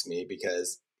hates me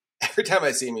because every time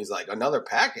I see him, he's like, another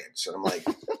package. And I'm like,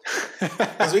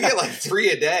 because we get like 3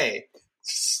 a day.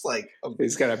 It's just like,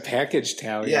 he's got a package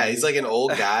tally. Yeah, he's like an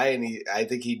old guy, and I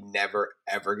think he never,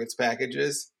 ever gets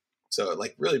packages. So it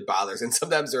like really bothers. And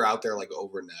sometimes they're out there like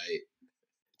overnight.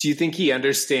 Do you think he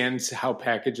understands how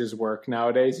packages work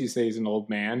nowadays? You say he's an old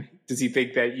man. Does he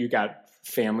think that you got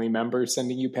family members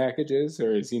sending you packages,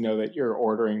 or does he know that you're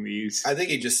ordering these? I think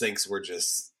he just thinks we're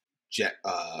just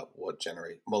what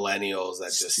generation? Millennials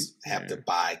that just have to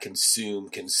buy, consume.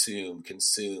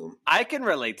 I can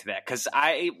relate to that because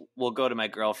I will go to my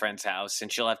girlfriend's house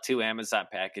and she'll have 2 Amazon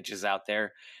packages out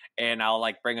there, and I'll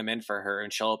like bring them in for her,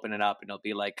 and she'll open it up and it'll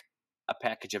be like a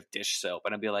package of dish soap,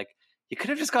 and I'll be like, you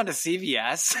could have just gone to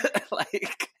CVS.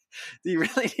 Like, do you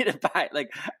really need to buy?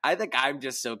 Like, I think I'm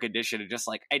just so conditioned to just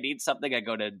like, I need something, I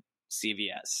go to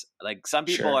CVS. Like, some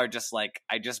people are just like,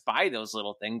 I just buy those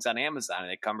little things on Amazon and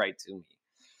they come right to me.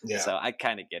 Yeah. So I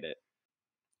kind of get it.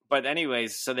 But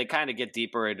anyways, so they kind of get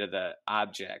deeper into the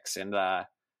objects, and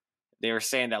they were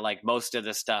saying that like most of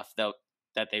the stuff though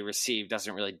that they receive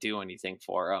doesn't really do anything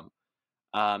for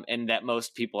them, and that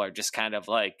most people are just kind of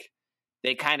like,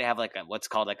 they kind of have like what's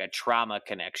called like a trauma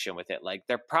connection with it. Like,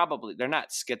 they're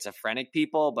not schizophrenic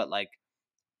people, but like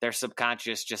their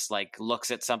subconscious just like looks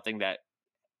at something that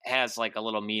has like a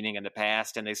little meaning in the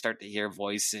past, and they start to hear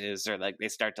voices, or like they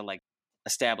start to like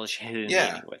establish hidden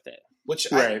Yeah. meaning with it. Which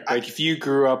Right. Like if you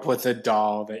grew up with a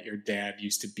doll that your dad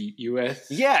used to beat you with.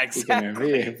 Yeah, You're going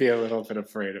exactly. to be a little bit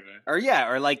afraid of it.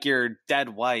 Or like your dead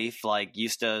wife, like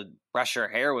used to brush her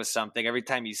hair with something. Every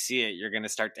time you see it, you're going to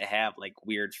start to have like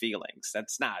weird feelings.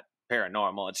 That's not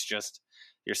paranormal. It's just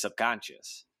your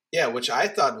subconscious. Yeah, which I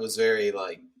thought was very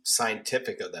like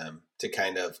scientific of them to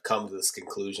kind of come to this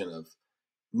conclusion of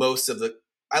most of the.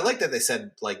 I like that they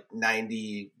said like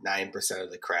 99%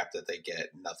 of the crap that they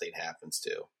get, nothing happens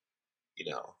to. You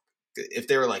know, if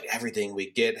they were like everything we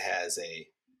get has a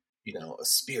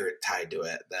spirit tied to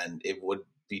it, then it would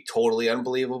be totally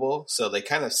unbelievable. So they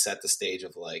kind of set the stage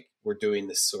of like, we're doing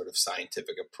this sort of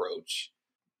scientific approach.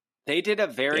 They did a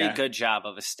very good job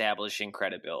of establishing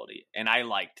credibility, and I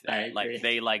liked that. I agree. Like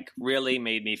they like really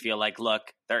made me feel like, look,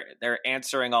 they're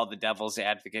answering all the devil's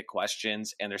advocate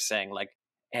questions, and they're saying like,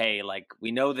 hey, like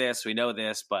we know this,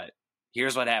 but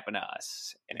here's what happened to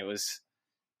us, and it was.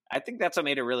 I think that's what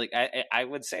made it really. I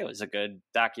would say it was a good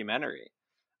documentary.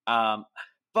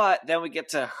 But then we get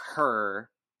to her,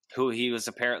 who he was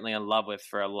apparently in love with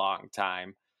for a long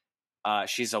time.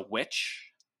 She's a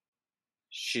witch.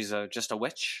 She's just a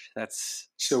witch.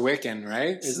 She's a Wiccan,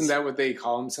 right? Isn't that what they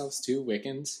call themselves too?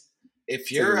 Wiccans? If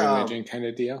It's your like a religion kind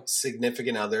of deal.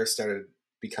 significant other started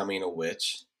becoming a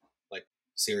witch, like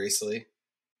seriously,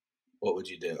 what would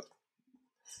you do?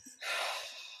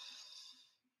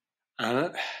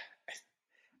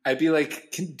 I'd be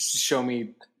like, show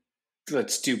me,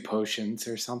 let's do potions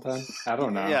or something. I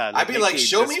don't know. Yeah, I'd be like,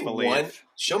 show me disbelieve.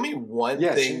 one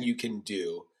Yeah, thing sure. you can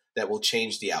do that will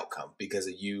change the outcome because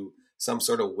of you, some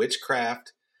sort of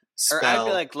witchcraft spell. Or I'd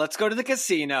be like, let's go to the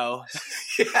casino.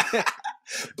 Yeah.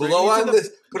 Blow on this,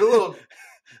 put a little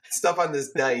stuff on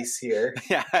this dice here.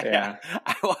 Yeah.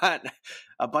 I want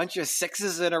a bunch of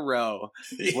sixes in a row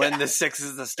when the six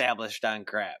is established on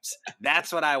craps.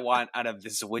 That's what I want out of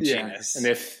this witchiness.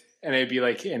 Yeah. And it'd be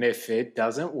like, and if it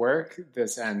doesn't work,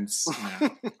 this ends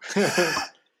now.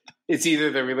 It's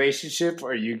either the relationship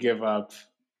or you give up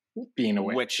being a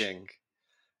witch. Witching.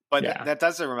 But that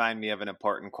does remind me of an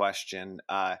important question.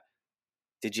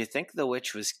 Did you think the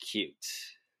witch was cute?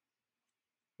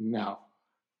 No.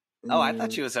 Oh, I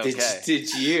thought she was okay.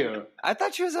 Did you? I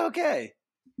thought she was okay.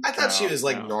 I thought she was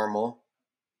like normal.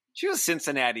 She was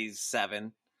Cincinnati's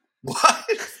 7. What?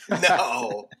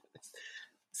 No.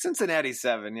 Cincinnati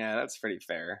 7, yeah, that's pretty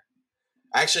fair.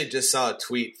 I actually just saw a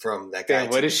tweet from that guy.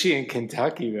 Damn, what is she in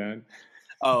Kentucky then?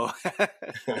 Oh.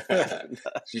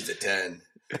 She's a 10.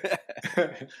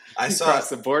 I saw across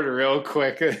the border real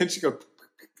quick and then she go.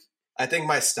 I think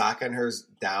my stock on her's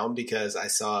down because I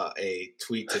saw a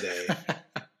tweet today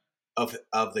of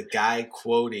the guy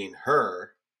quoting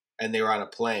her, and they were on a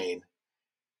plane,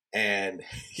 and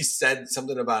he said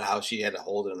something about how she had to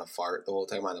hold in a fart the whole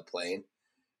time on a plane,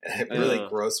 and it really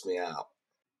grossed me out.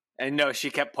 And no, she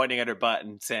kept pointing at her butt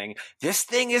and saying, "This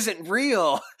thing isn't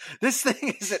real. This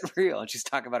thing isn't real." And she's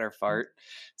talking about her fart.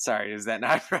 Sorry, is that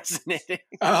not resonating?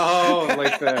 Oh,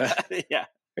 like the yeah.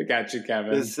 I got you,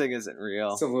 Kevin. This thing isn't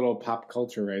real. It's a little pop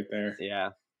culture right there.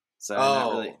 Yeah. So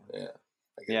not really,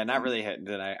 yeah, not really hitting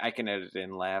tonight. I can edit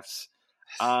in laughs.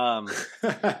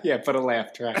 Yeah, put a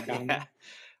laugh track on there.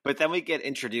 But then we get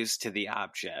introduced to the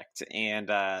object,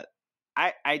 and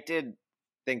I did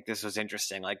think this was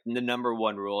interesting. Like the number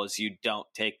one rule is you don't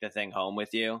take the thing home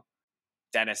with you.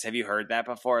 Dennis, have you heard that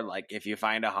before? Like if you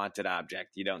find a haunted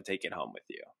object, you don't take it home with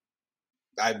you.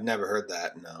 I've never heard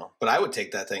that, no. But I would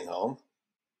take that thing home.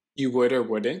 You would or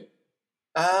wouldn't?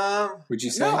 Would you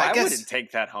say? No, I guess, wouldn't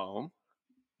take that home.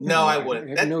 No, I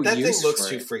wouldn't. That thing looks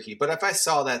too it. freaky. But if I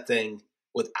saw that thing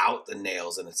without the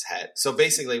nails in its head, so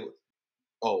basically,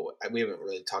 we haven't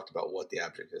really talked about what the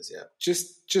object is yet.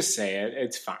 Just say it.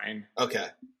 It's fine. Okay.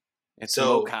 It's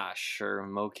So, Mokash or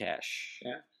Mokash.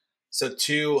 Yeah. So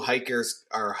two hikers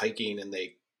are hiking and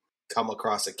they come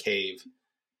across a cave,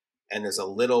 and there's a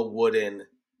little wooden,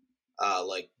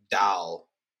 like doll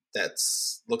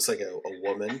that's looks like a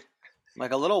woman,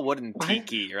 like a little wooden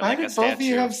tiki or why like do a statue. Both of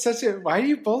you have such a? Why do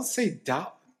you both say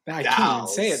doll? I can't even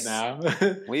say it now.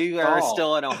 We are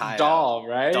still in Ohio. Doll,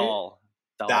 right?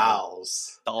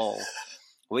 dolls.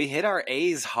 We hit our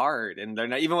A's hard, and they're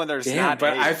not even when there's Damn, not.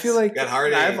 but A's. I feel like Got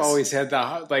hard I've A's. always had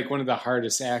one of the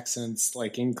hardest accents,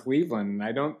 like in Cleveland.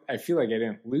 I feel like I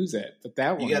didn't lose it, but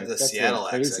that one You got the that's Seattle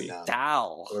crazy. accent now.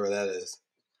 Doll. Whatever that is.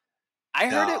 I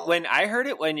heard Doll.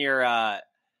 it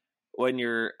when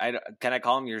your can I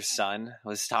call him your son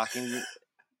was talking,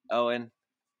 Owen?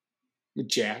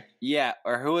 Jack. Yeah,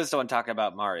 or who was the one talking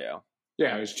about Mario?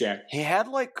 Yeah, it was Jack. He had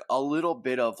like a little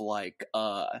bit of like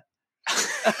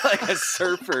like a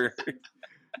surfer.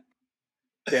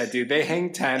 Yeah, dude, they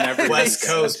hang 10 every West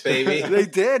weekend. Coast, baby. They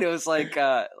did. It was like,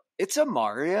 it's a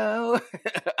Mario.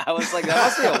 I was like,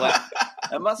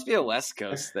 that must be a West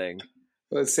Coast thing.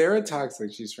 Well, Sarah talks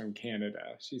like she's from Canada.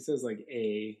 She says like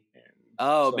A. And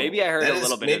Oh, so, maybe I heard a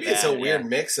little bit maybe of that. it's a weird yeah.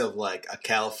 mix of like a I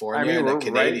California mean, and a we're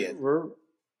Canadian. we're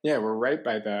right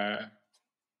by the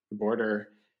border.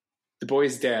 The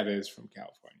boy's dad is from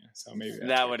California, so maybe that's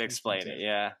That where would it comes from, explain too. it,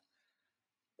 yeah.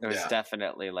 There was Yeah.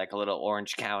 definitely like a little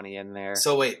Orange County in there.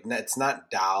 So wait, it's not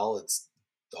Doll, it's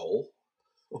Dole.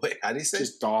 Wait, how do you say?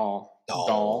 Just doll.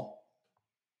 Doll.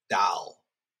 Doll.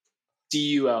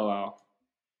 Dull.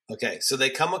 Okay, so they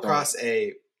come across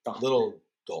a little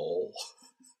doll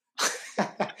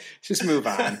Just move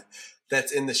on.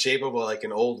 that's in the shape of like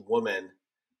an old woman,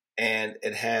 and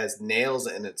it has nails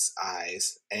in its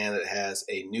eyes, and it has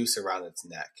a noose around its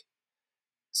neck.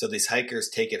 So these hikers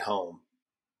take it home.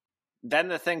 Then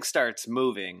the thing starts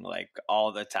moving like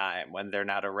all the time when they're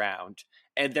not around,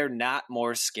 and they're not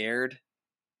more scared.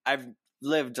 I've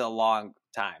lived a long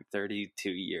time, 32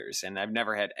 years, and I've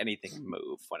never had anything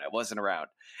move when I wasn't around.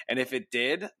 And if it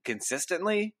did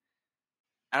consistently,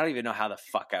 I don't even know how the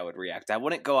fuck I would react. I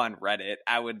wouldn't go on Reddit.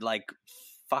 I would like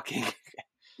fucking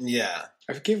Yeah.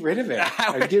 I'd get rid of it.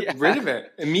 I'd get rid of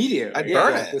it immediately. I'd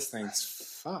burn it. This thing's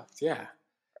fucked. Yeah.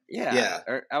 yeah.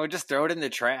 Or I would just throw it in the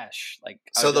trash. Like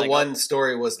I So would be the like, one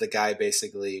story was the guy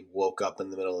basically woke up in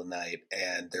the middle of the night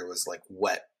and there was like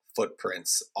wet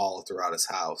footprints all throughout his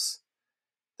house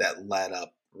that led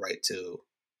up right to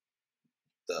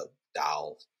the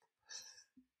doll.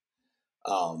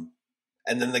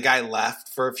 And then the guy left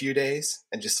for a few days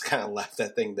and just kind of left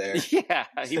that thing there. yeah,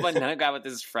 he went and hung out with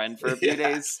his friend for a few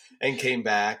days. And came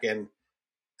back, and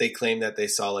they claimed that they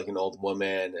saw like an old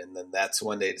woman, and then that's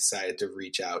when they decided to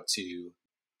reach out to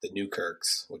the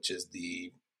Newkirks, which is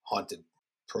the haunted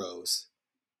pros.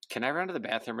 Can I run to the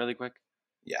bathroom really quick?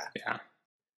 Yeah. Yeah.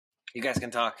 You guys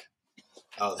can talk.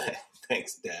 Oh,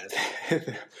 thanks, Dad.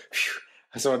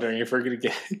 I was wondering if we're going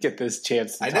to get this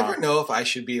chance to I talk. never know if I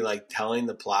should be like telling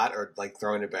the plot or like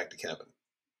throwing it back to Kevin.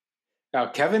 Now,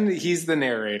 Kevin, he's the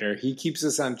narrator. He keeps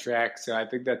us on track, so I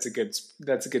think that's a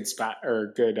good spot or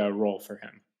a good role for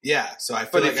him. Yeah, so I feel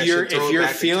But like if I you're should throw it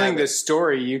back to feeling Kevin. the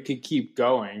story, you could keep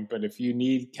going. But if you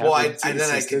need Kevin's Well, and then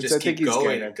I could assistance, just think keep he's good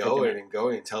going at and picking going up. and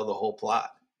going and tell the whole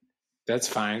plot. That's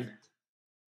fine.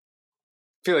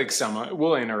 I feel like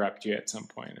we'll interrupt you at some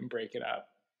point and break it up.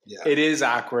 Yeah. It is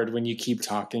awkward when you keep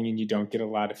talking and you don't get a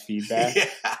lot of feedback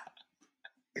Yeah.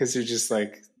 because you're just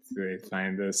like, do they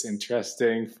find this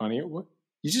interesting, funny? What?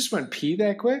 You just went pee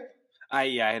that quick? I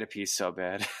had a pee so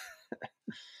bad.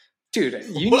 Dude,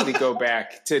 you need to go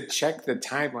back to check the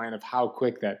timeline of how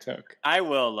quick that took. I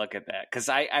will look at that because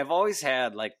I've always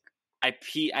had like I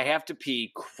have to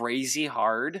pee crazy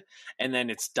hard and then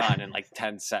it's done in like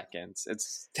 10 seconds.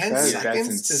 It's 10 That's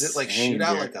seconds? Does it like insane, shoot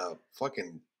out dude. like a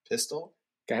fucking pistol?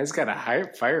 Guy's got a high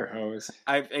fire hose.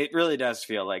 it really does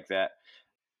feel like that.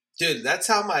 Dude, that's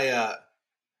how my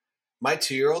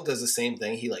 2-year-old does the same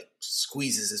thing. He like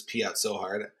squeezes his pee out so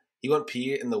hard. He went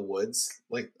pee in the woods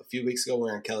like a few weeks ago. We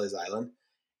were on Kelly's Island,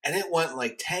 and it went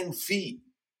like 10 feet.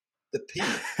 The pee.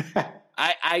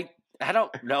 I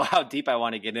don't know how deep I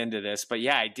want to get into this, but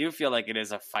yeah, I do feel like it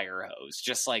is a fire hose,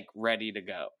 just like ready to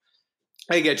go.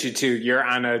 I get you too. You're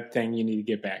on a thing you need to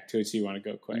get back to, so you want to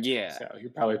go quick. Yeah. So you're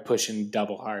probably pushing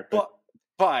double hard, but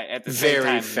But at the same very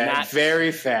time, fast.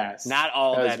 Very fast. not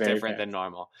all That was that very different fast. than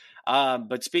normal.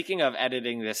 But speaking of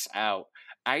editing this out,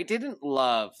 I didn't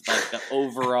love like the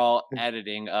overall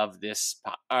editing of this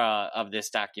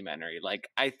documentary. Like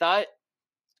I thought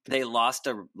they lost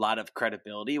a lot of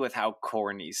credibility with how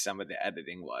corny some of the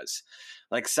editing was.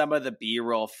 Like some of the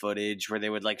B-roll footage where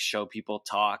they would like show people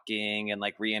talking and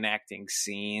like reenacting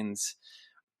scenes.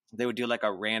 They would do like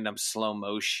a random slow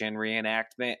motion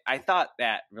reenactment. I thought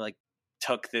that like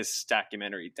took this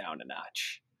documentary down a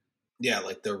notch. Yeah,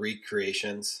 like the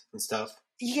recreations and stuff.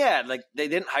 Yeah, like they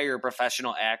didn't hire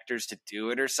professional actors to do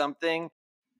it or something.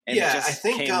 And Yeah, it just I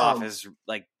think, came off as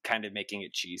like kind of making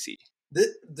it cheesy.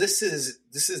 This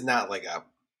is not like a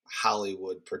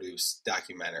Hollywood produced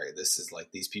documentary. This is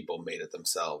like these people made it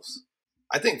themselves.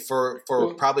 I think for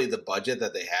probably the budget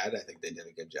that they had, I think they did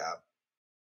a good job.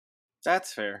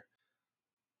 That's fair.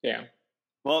 Yeah.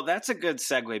 Well, that's a good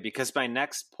segue because my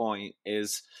next point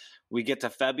is we get to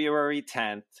February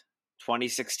 10th,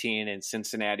 2016 in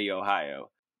Cincinnati,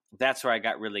 Ohio. That's where I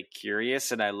got really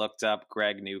curious and I looked up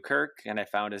Greg Newkirk and I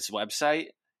found his website.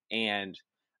 And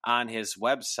on his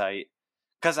website,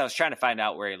 because I was trying to find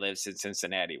out where he lives in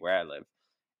Cincinnati, where I live.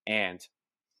 And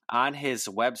on his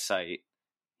website,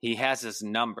 he has his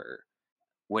number,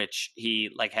 which he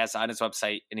like has on his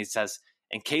website. And he says,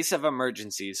 In case of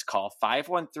emergencies, call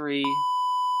 513.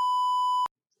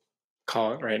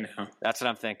 Call it right now. That's what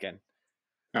I'm thinking.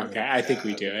 Okay, I think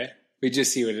we do it. We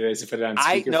just see what it is. Put it on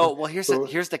I speakerphone. know. Well,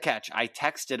 here's the catch. I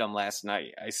texted him last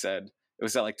night. I said it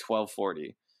was at like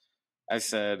 12:40. I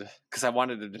said because I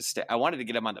wanted to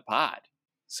get him on the pod.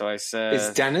 So I said, is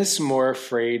Dennis more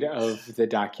afraid of the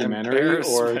documentary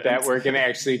or that we're going to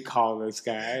actually call this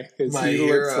guy? Because he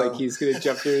looks like he's going to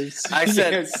jump through his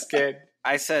skin.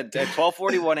 I said at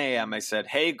 12:41 a.m. I said,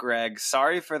 "Hey Greg,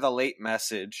 sorry for the late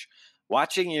message.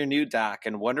 Watching your new doc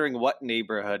and wondering what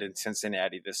neighborhood in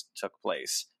Cincinnati this took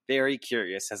place. Very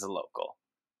curious as a local."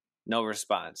 No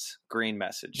response. Green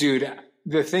message. Dude,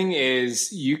 the thing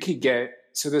is, you could get...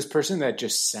 So this person that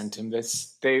just sent him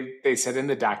this, they said in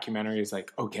the documentary is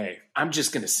like, okay, I'm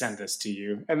just going to send this to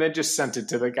you. And then just sent it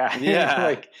to the guy. Yeah.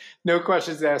 Like, no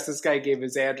questions asked. This guy gave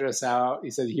his address out.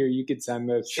 He said, here, you could send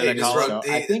this. I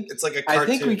think it's like a cartoon. I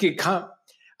think we could come...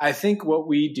 I think what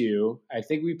we do, I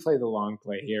think we play the long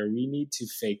play here. We need to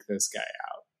fake this guy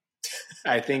out.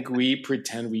 I think we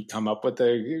pretend we come up with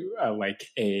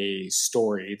a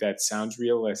story that sounds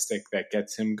realistic that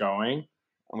gets him going.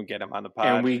 And we get him on the pod.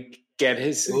 And we get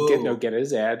his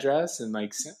address and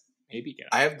like maybe get him.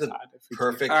 I have the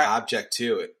perfect object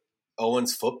too.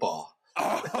 Owen's football.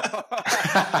 I'm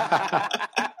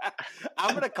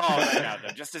gonna call him right now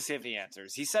though, just to see if he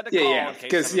answers. He said to call. Yeah,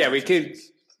 because we could.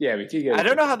 Yeah, we could get. I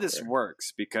don't know how this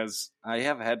works because I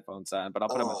have headphones on, but I'll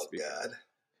put them on speaker. God.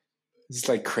 It's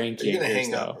like cranky.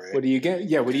 Hang up, right? What do you get?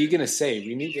 Yeah, what are you gonna say?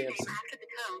 We need to have some...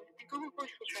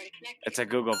 It's a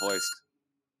Google voice.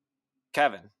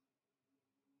 Kevin.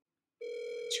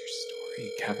 What's your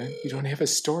story, Kevin? You don't have a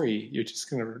story. You're just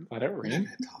gonna let it ring?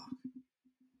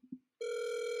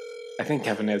 I think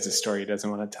Kevin has a story he doesn't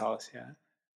want to tell us yet.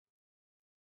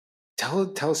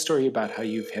 Tell a story about how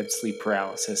you've had sleep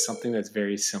paralysis, something that's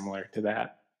very similar to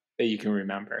that you can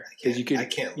remember. I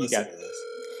can't listen to this.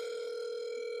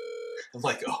 I'm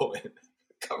like, Owen,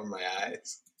 cover my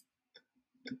eyes.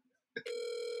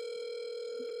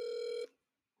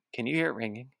 Can you hear it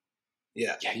ringing?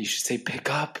 Yeah. Yeah, you should say,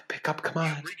 pick up, come on.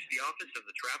 You've reached the office of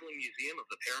the Traveling Museum of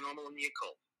the Paranormal and the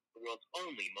Occult, the world's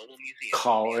only mobile museum.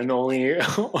 Call and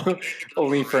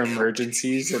only for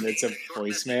emergencies, and it's a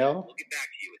voicemail. We'll get back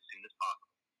to you as soon as possible.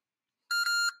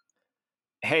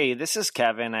 Hey, this is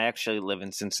Kevin. I actually live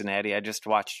in Cincinnati. I just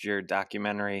watched your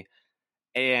documentary,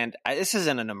 and this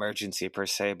isn't an emergency per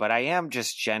se, but I am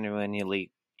just genuinely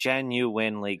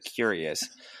curious.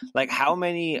 Like, how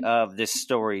many of the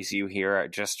stories you hear are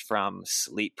just from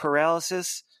sleep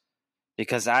paralysis?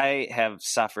 Because I have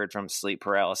suffered from sleep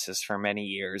paralysis for many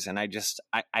years, and I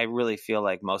really feel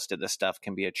like most of the stuff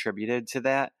can be attributed to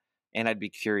that, and I'd be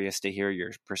curious to hear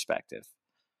your perspective.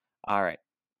 All right.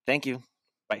 Thank you.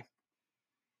 Bye.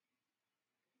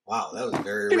 Wow, that was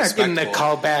very You're respectful. not getting the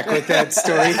call back with that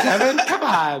story, Kevin. Come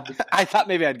on. I thought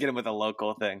maybe I'd get him with a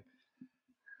local thing.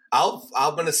 I'm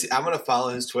gonna follow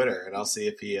his Twitter and I'll see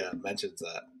if he mentions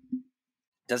that.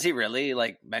 Does he really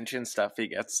like mention stuff he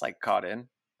gets like caught in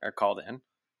or called in?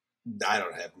 I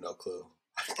don't have no clue.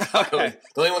 Okay.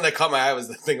 The only one that caught my eye was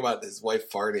the thing about his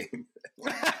wife farting.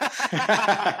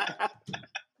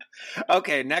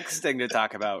 Okay, next thing to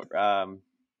talk about.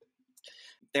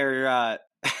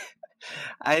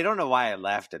 I don't know why I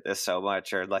laughed at this so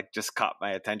much or like just caught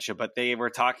my attention, but they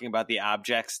were talking about the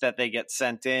objects that they get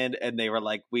sent in, and they were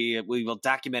like, we will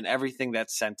document everything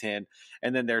that's sent in,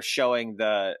 and then they're showing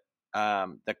the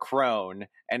crone,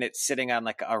 and it's sitting on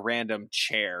like a random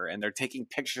chair, and they're taking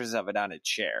pictures of it on a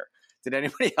chair. Did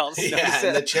anybody else notice Yeah,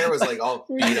 and it? the chair was like all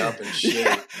beat up and shitty.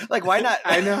 Yeah. Like, why not?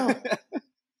 I know.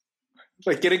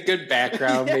 Like, get a good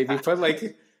background, maybe put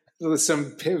like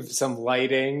some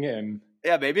lighting and.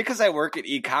 Yeah, maybe because I work at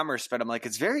e-commerce, but I'm like,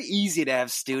 it's very easy to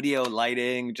have studio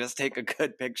lighting. Just take a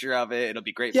good picture of it. It'll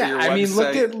be great for your website. I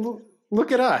mean,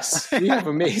 look at us. We have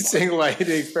amazing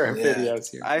lighting for our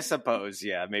videos here. I suppose,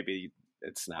 yeah, maybe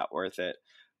it's not worth it.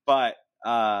 But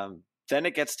then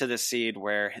it gets to the scene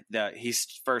where he's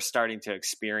first starting to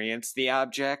experience the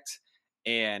object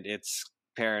and its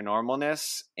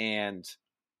paranormalness. And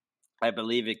I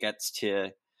believe it gets to,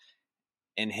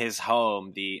 in his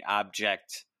home, the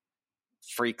object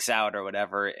freaks out or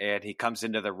whatever, and he comes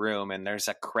into the room and there's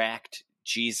a cracked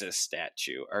Jesus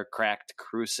statue or cracked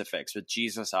crucifix with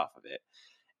Jesus off of it.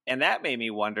 And that made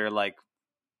me wonder, like,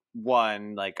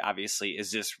 one, like, obviously,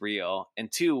 is this real?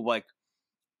 And two, like,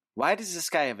 why does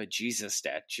this guy have a Jesus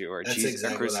statue or That's Jesus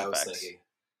exactly crucifix? what I was thinking.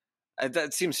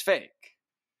 That seems fake.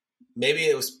 Maybe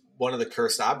it was one of the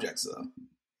cursed objects, though.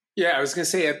 Yeah, I was gonna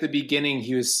say at the beginning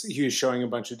he was showing a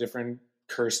bunch of different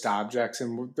cursed objects,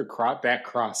 and that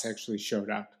cross actually showed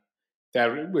up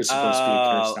That was supposed to be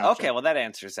a cursed object. Okay, well, that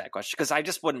answers that question. Because I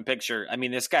just wouldn't picture... I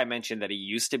mean, this guy mentioned that he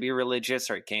used to be religious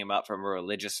or he came up from a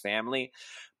religious family.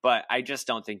 But I just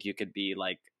don't think you could be,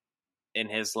 like, in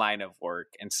his line of work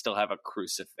and still have a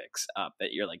crucifix up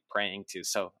that you're, like, praying to.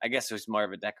 So I guess it was more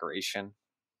of a decoration.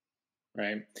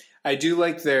 Right. I do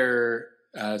like their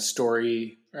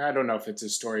story. I don't know if it's a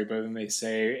story, but then they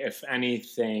say if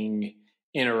anything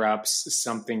interrupts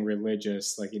something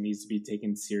religious, like it needs to be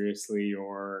taken seriously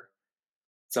or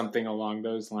something along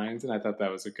those lines. And I thought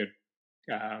that was a good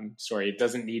story. It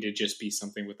doesn't need to just be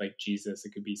something with like Jesus.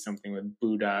 It could be something with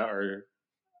Buddha or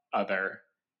other.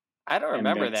 I don't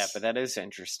remember that, but that is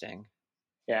interesting.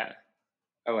 Yeah.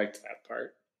 I liked that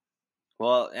part.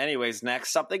 Well, anyways,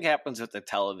 next, something happens with the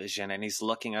television, and he's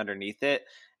looking underneath it.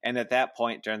 And at that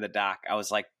point during the doc, I was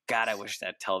like, God, I wish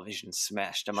that television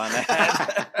smashed him on the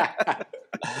head.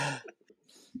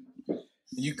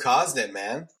 You caused it,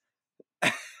 man.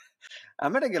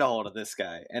 I'm going to get a hold of this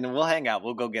guy, and we'll hang out.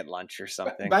 We'll go get lunch or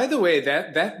something. By the way,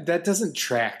 that doesn't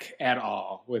track at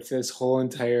all with this whole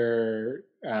entire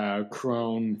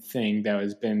crone thing that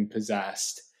has been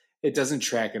possessed. It doesn't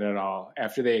track it at all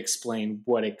after they explain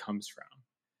what it comes from.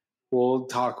 We'll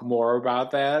talk more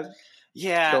about that.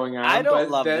 Yeah, going on, I don't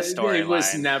love the storyline. It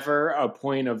was never a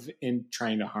point of in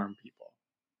trying to harm people.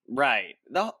 Right.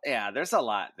 No, yeah, there's a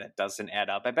lot that doesn't add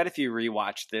up. I bet if you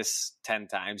rewatch this 10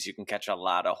 times, you can catch a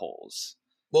lot of holes.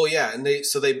 Well, yeah, and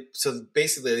so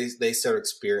basically they start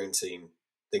experiencing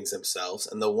things themselves.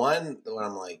 And the one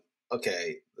I'm like,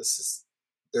 okay,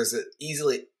 there's an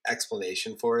easily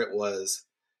explanation for it was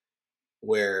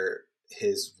where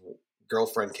his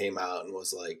girlfriend came out and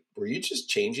was like, were you just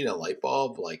changing a light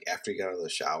bulb like after you got out of the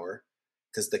shower?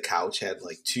 Because the couch had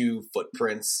like 2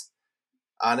 footprints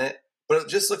on it. But it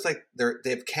just looked like they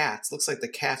have cats. Looks like the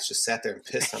cats just sat there and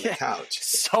pissed on the couch.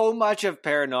 So much of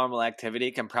Paranormal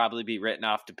Activity can probably be written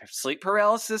off to sleep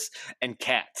paralysis and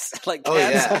cats. Like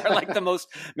cats are like the most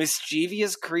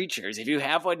mischievous creatures. If you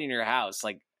have one in your house,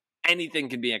 like anything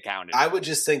can be accounted. I would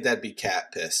just think that'd be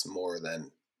cat piss more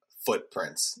than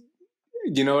footprints.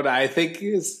 You know what I think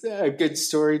is a good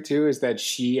story too is that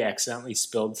she accidentally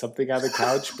spilled something on the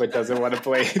couch, but doesn't want to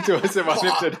play. Doesn't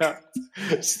want to know.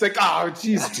 She's like, "Oh,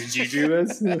 jeez, did you do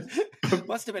this?"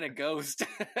 Must have been a ghost.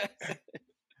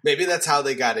 Maybe that's how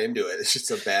they got into it. It's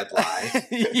just a bad lie.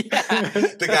 Yeah.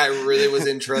 The guy really was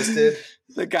interested.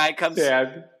 The guy comes,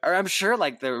 Dad. or I'm sure,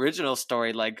 like the original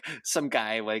story, like some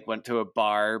guy like went to a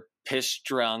bar, pissed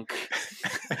drunk,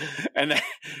 and then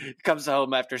comes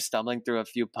home after stumbling through a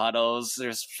few puddles.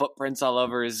 There's footprints all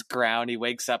over his ground. He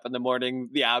wakes up in the morning,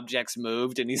 the object's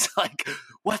moved, and he's like,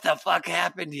 "What the fuck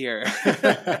happened here?"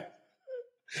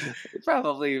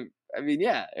 Probably, I mean,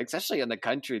 yeah, especially in the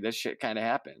country, this shit kind of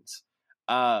happens.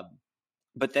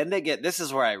 But then this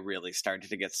is where I really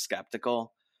started to get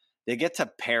skeptical. They get to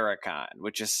Paracon,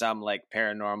 which is some like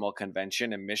paranormal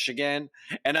convention in Michigan.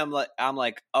 And I'm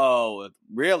like, oh,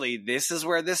 really? This is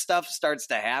where this stuff starts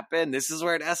to happen? This is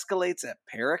where it escalates at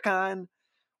Paracon?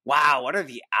 Wow, what are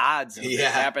the odds of this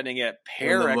happening at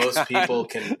Paracon? When the most people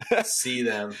can see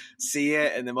them. See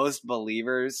it, and the most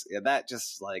believers. Yeah, that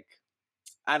just like,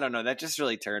 I don't know, that just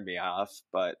really turned me off.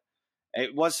 But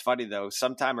it was funny though.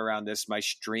 Sometime around this, my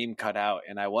stream cut out,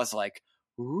 and I was like,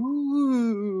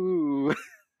 ooh.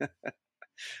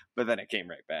 But then it came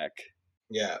right back.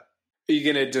 Yeah. Are you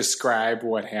going to describe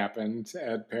what happened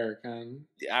at Paracon?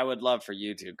 I would love for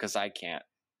you to, because I can't.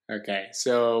 Okay.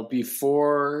 So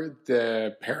before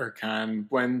the Paracon,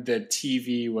 when the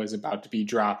TV was about to be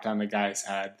dropped on the guy's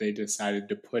head, they decided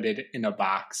to put it in a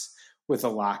box with a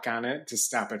lock on it to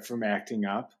stop it from acting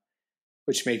up.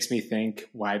 Which makes me think,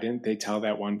 why didn't they tell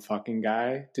that one fucking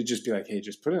guy to just be like, hey,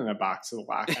 just put it in a box with a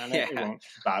lock on it. It won't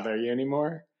bother you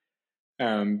anymore.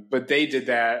 But they did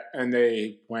that, and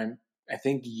they went, I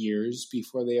think, years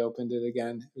before they opened it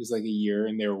again. It was like a year,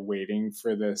 and they were waiting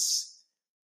for this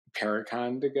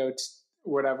Paracon to go to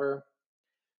whatever.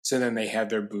 So then they had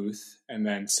their booth, and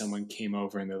then someone came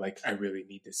over, and they're like, I really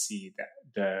need to see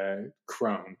the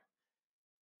crone.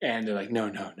 And they're like, no,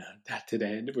 not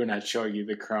today. We're not showing you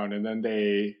the crone. And then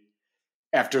they,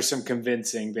 after some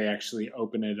convincing, they actually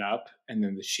open it up, and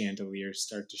then the chandeliers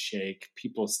start to shake.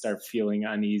 People start feeling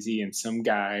uneasy, and some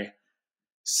guy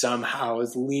somehow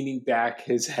is leaning back.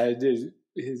 His head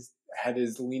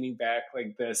is leaning back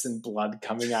like this, and blood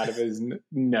coming out of his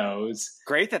nose.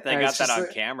 Great that they got that on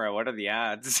camera. What are the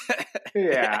odds?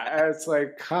 Yeah, it's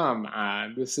like, come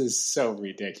on. This is so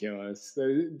ridiculous.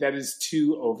 That is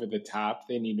too over the top.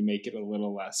 They need to make it a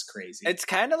little less crazy. It's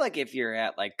kind of like if you're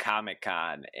at like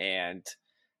Comic-Con and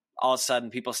all of a sudden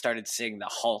people started seeing the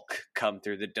Hulk come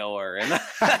through the door, and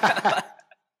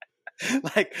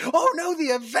Like, oh no,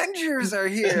 the Avengers are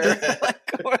here.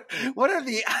 Like, what are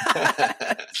the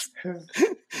odds?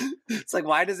 It's like,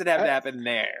 why does it have to happen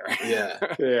there? Yeah.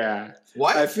 Yeah.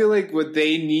 Why? I feel like what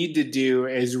they need to do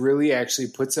is really actually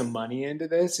put some money into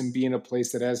this and be in a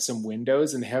place that has some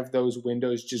windows and have those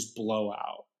windows just blow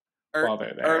out while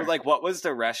they're there. Or like, what was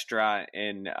the restaurant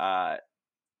in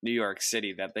New York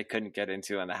City that they couldn't get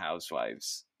into on The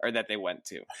Housewives, or that they went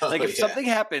to? Like, if something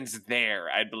happens there,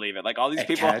 I'd believe it. Like all these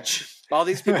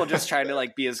people just trying to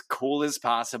like be as cool as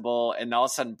possible, and all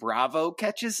of a sudden Bravo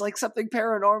catches like something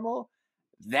paranormal.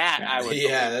 That I would.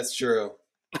 Yeah, that's true.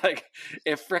 Like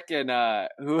if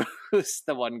frickin' who's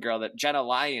the one girl that Jenna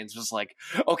Lyons was like,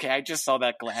 okay, I just saw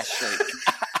that glass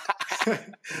shake.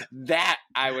 That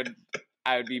I would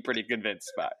be pretty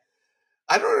convinced by.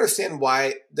 I don't understand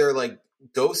why they're like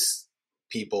ghost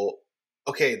people.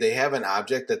 Okay, they have an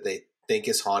object that they think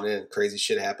is haunted and crazy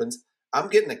shit happens. I'm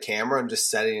getting a camera and just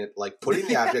setting it, like putting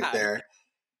the object there,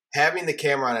 having the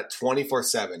camera on it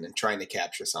 24/7 and trying to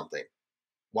capture something.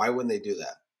 Why wouldn't they do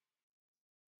that?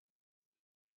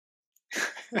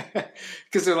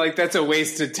 Because they're like, that's a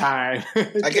waste of time.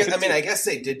 I guess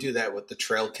they did do that with the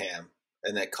trail cam,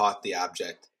 and that caught the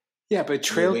object. Yeah, but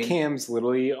trail moving. cams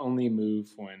literally only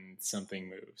move when something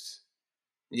moves.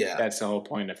 Yeah, that's the whole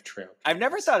point of trail cams. I've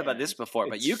never thought about this before,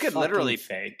 but you could literally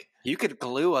fake. You could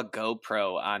glue a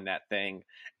GoPro on that thing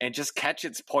and just catch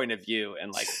its point of view,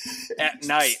 and like at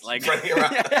night, like running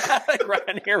around, like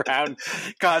running around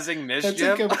causing mischief.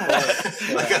 That's a good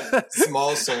point. Like a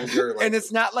small soldier. Like, and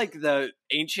it's not like the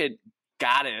ancient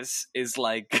goddess is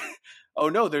like, oh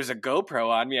no, there's a GoPro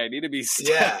on me, I need to be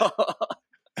still. Yeah.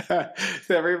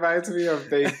 That reminds me of,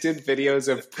 they did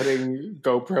videos of putting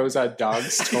GoPros on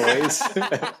dogs' toys.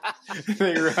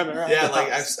 They run around. Yeah,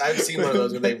 like I've seen one of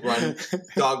those where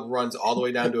dog runs all the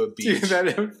way down to a beach. Dude,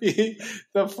 that would be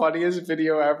the funniest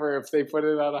video ever if they put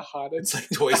it on a haunted. It's like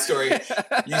Toy Story.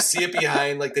 You see it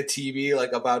behind like the TV,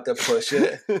 like about to push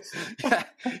it.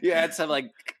 You had some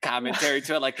like commentary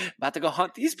to it, like, about to go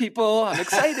hunt these people. I'm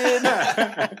excited.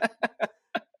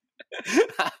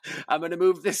 I'm going to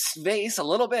move this vase a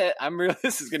little bit.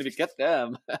 This is going to get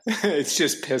them. It's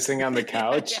just pissing on the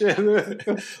couch.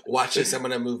 Watch this. I'm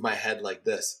going to move my head like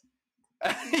this.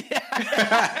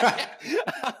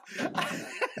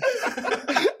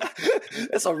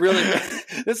 This will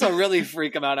really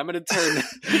freak him out. I'm going to turn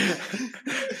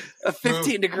a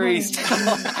 15 degrees.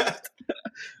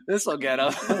 This will get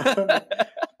him.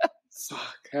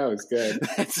 Fuck, that was good.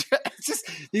 It's just,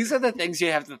 these are the things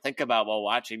you have to think about while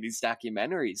watching these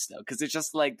documentaries, though, because it's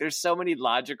just like there's so many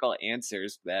logical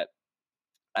answers that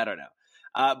I don't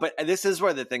know. But this is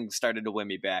where the thing started to win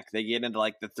me back. They get into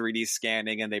like the 3D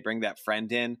scanning, and they bring that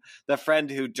friend in. The friend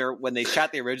who, when they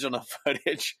shot the original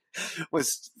footage,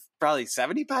 was probably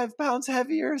 75 pounds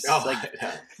heavier. So oh, like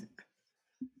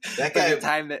that guy. by the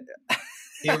time that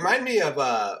he reminded me of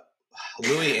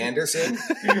Louis Anderson.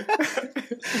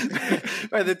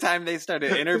 By the time they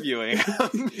started interviewing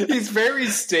him, he's very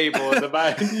stable in the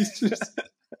mind. He's just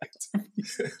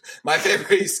my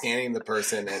favorite is scanning the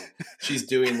person, and she's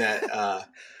doing that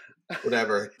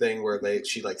whatever thing where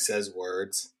she like says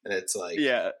words, and it's like,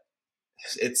 yeah,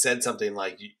 it said something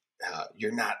like,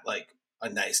 "You're not like a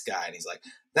nice guy," and he's like,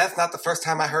 "That's not the first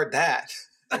time I heard that."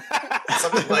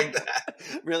 Something like that.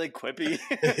 Really quippy.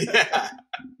 Yeah.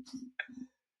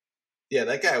 Yeah,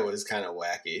 that guy was kind of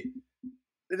wacky.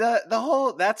 The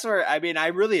whole, that's where, I mean, I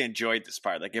really enjoyed this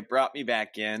part. Like, it brought me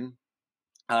back in.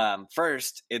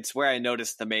 First, it's where I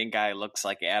noticed the main guy looks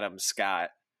like Adam Scott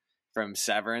from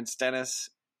Severance, Dennis.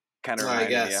 Kind of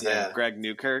reminded me of him. Greg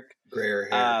Newkirk. Grayer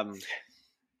hair.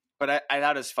 But I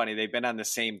thought it was funny. They've been on the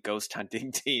same ghost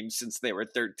hunting team since they were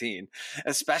 13,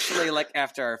 especially like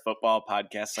after our football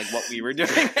podcast, like what we were doing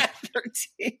at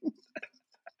 13.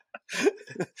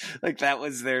 Like that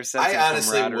was their sense of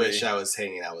honestly wish I was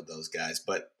hanging out with those guys,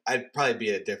 but I'd probably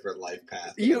be a different life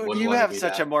path. You have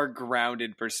such a more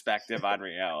grounded perspective on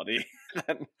reality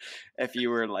than if you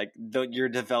were like your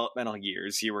developmental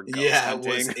years. You were ghost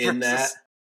hunting was in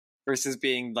versus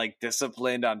being like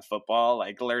disciplined on football,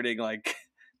 like learning like,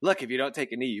 look, if you don't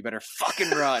take a knee, you better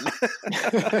fucking run.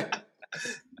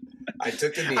 I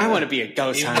took the knee. I want to be a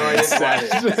ghost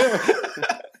hunter.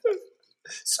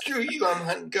 Screw you, I'm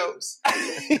hunting ghosts.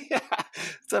 Yeah,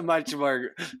 it's a much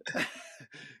more,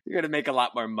 you're going to make a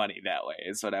lot more money that way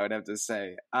is what I would have to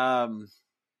say.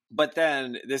 But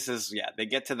then this is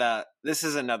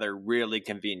another really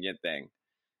convenient thing.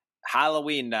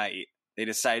 Halloween night, they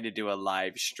decided to do a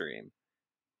live stream.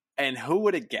 And who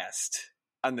would have guessed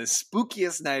on the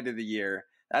spookiest night of the year,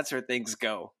 that's where things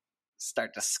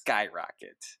start to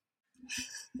skyrocket.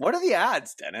 What are the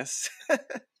odds, Dennis?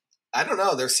 I don't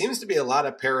know. There seems to be a lot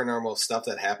of paranormal stuff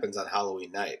that happens on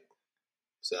Halloween night.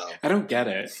 So I don't get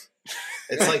it.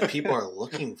 it's like people are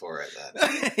looking for it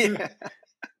then. Yeah.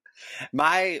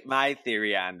 My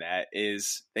theory on that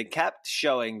is they kept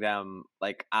showing them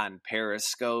like on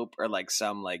Periscope or like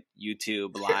some like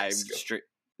YouTube live stream.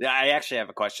 I actually have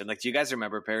a question. Like, do you guys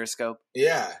remember Periscope?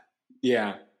 Yeah.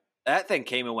 Yeah. That thing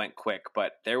came and went quick,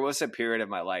 but there was a period of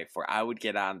my life where I would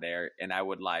get on there and I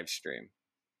would live stream.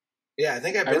 Yeah, I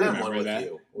think I've been on one with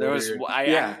you. There was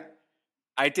Yeah.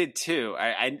 I did too.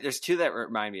 I there's two that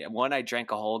remind me. One, I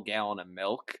drank a whole gallon of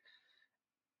milk,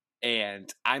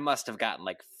 and I must have gotten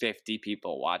like 50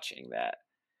 people watching that,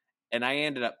 and I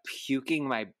ended up puking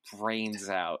my brains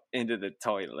out into the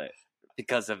toilet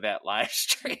because of that live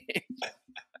stream.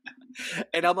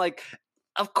 And I'm like,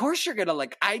 of course you're gonna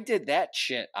like. I did that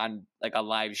shit on like a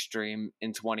live stream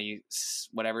in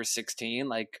 16.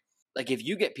 Like if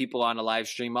you get people on a live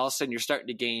stream, all of a sudden you're starting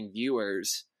to gain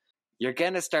viewers. You're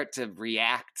going to start to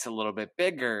react a little bit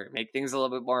bigger, make things a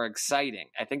little bit more exciting.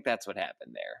 I think that's what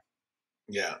happened there.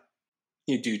 Yeah.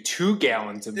 You do 2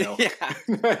 gallons of milk.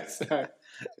 Yeah.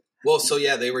 Well, so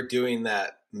yeah, they were doing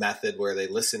that method where they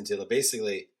listen to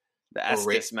basically the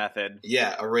Estes method.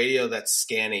 Yeah, a radio that's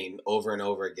scanning over and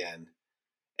over again.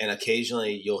 And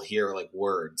occasionally you'll hear like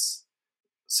words.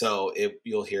 So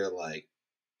you'll hear like,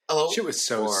 hello. Shit was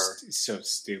so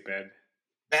stupid.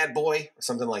 Bad boy or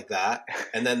something like that.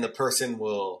 And then the person's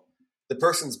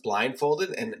blindfolded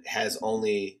and has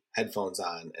only headphones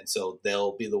on. And so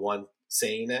they'll be the one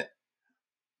saying it.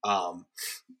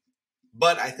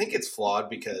 But I think it's flawed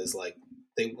because like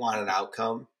they want an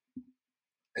outcome.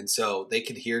 And so they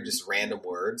could hear just random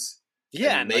words.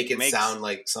 Yeah. And make it sound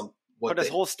like put his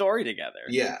whole story together.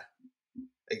 Yeah.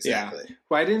 Exactly. Yeah.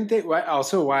 Why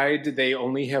did they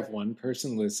only have one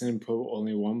person listen and put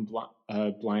only one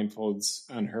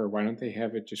blindfolds on her? Why don't they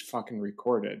have it just fucking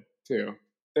recorded too?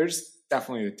 There's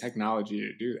definitely the technology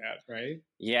to do that, right?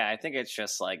 Yeah, I think it's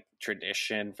just like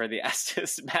tradition for the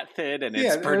Estes method, and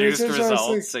it's produced results.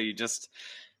 Like, so you just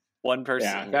one person.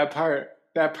 Yeah, that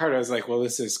part I was like, well,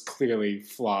 this is clearly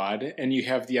flawed. And you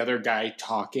have the other guy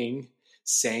talking,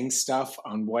 saying stuff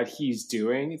on what he's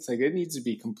doing. It's like it needs to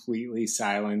be completely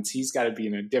silent. He's got to be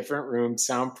in a different room,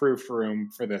 soundproof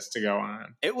room for this to go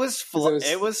on. It was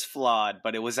flawed,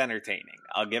 but it was entertaining.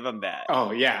 I'll give him that.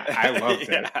 Oh yeah, I loved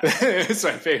it. It's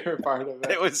my favorite part of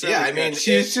it. It was really I mean,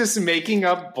 she's just making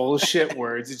up bullshit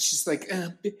words. And she's like,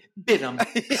 bit him. I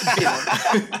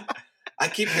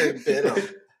keep hearing bit him.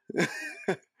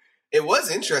 It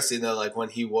was interesting though, like when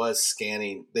he was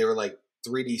scanning, they were like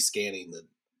 3D scanning the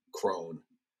crone,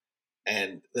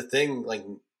 and the thing like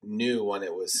knew when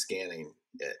it was scanning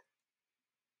it.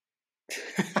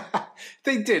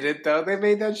 They did it though. They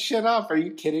made that shit up. Are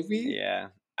you kidding me? Yeah.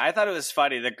 I thought it was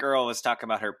funny. The girl was talking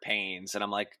about her pains, and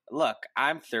I'm like, look,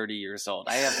 I'm 30 years old.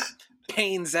 I have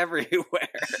pains everywhere.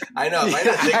 I know. I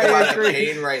don't think about the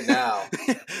pain right now.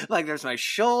 Like, there's my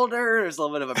shoulder. There's a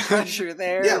little bit of a pressure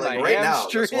there. Yeah, like right now,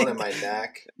 there's one in my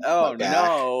neck. Oh,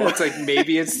 no. It's like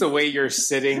maybe it's the way you're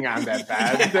sitting on that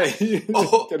bed.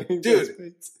 Oh,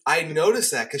 dude, I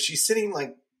noticed that because she's sitting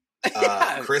like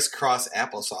crisscross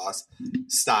applesauce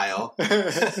style.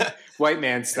 White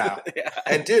man style. Yeah.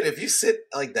 And dude, if you sit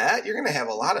like that, you're gonna have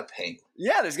a lot of pain.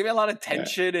 Yeah, there's gonna be a lot of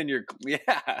tension in your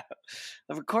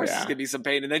of course there's gonna be some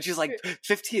pain. And then she's like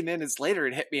 15 minutes later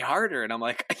it hit me harder, and I'm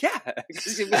like,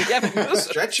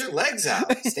 stretch your legs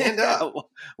out, stand up,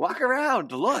 walk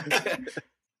around, look.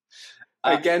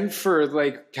 Again, for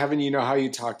like Kevin, you know how you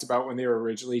talked about when they were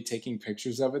originally taking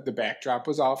pictures of it, the backdrop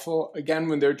was awful. Again,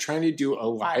 when they're trying to do a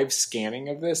live scanning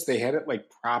of this, they had it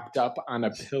like propped up on a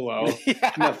pillow,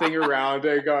 nothing around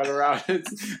it, going around it.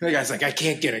 The guy's like, I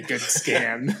can't get a good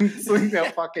scan. It's like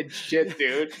that fucking shit,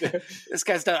 dude. This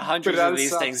guy's done hundreds of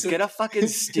these things. Get a fucking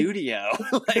studio,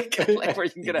 like where you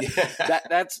can get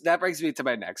a. That brings me to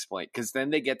my next point, because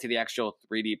then they get to the actual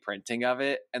 3D printing of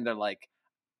it, and they're like,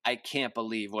 I can't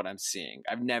believe what I'm seeing.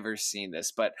 I've never seen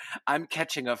this, but I'm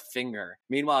catching a finger.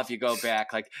 Meanwhile, if you go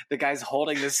back, like the guy's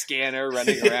holding the scanner,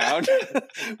 running around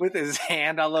with his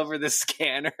hand all over the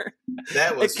scanner.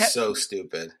 That was so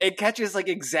stupid. It catches like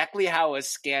exactly how a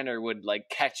scanner would like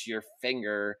catch your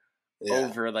finger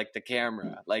over like the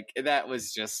camera. Like that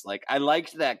was just like, I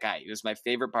liked that guy. He was my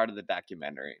favorite part of the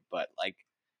documentary, but like,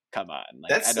 come on.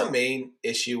 Like, that's the main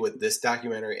issue with this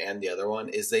documentary and the other one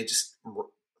is they just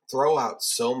throw out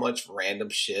so much random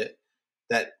shit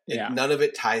that none of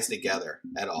it ties together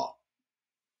at all.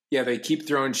 Yeah, they keep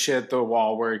throwing shit at the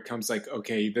wall where it comes like,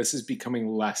 okay, this is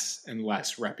becoming less and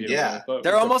less reputable. Yeah,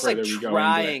 they're almost like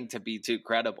trying to be too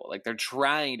credible. Like they're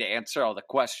trying to answer all the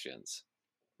questions.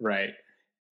 Right.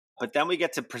 But then we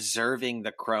get to preserving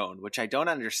the crone, which I don't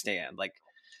understand. Like,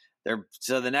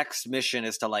 so the next mission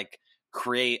is to like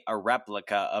create a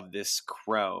replica of this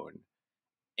crone,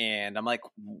 and I'm like,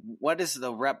 what does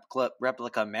the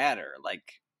replica matter?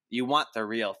 Like, you want the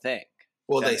real thing.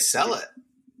 Well, they sell it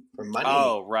for money.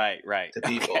 Oh, right. To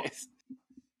people. Okay.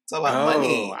 It's all about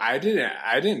money. I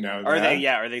didn't know Or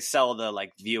that. they sell the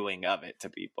like viewing of it to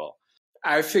people.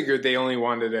 I figured they only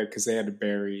wanted it because they had to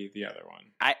bury the other one.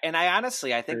 I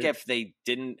honestly, I think if they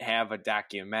didn't have a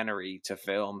documentary to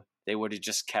film, they would have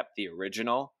just kept the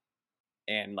original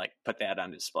and like put that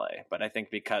on display. But I think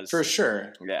because For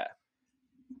sure. yeah,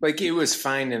 Like, it was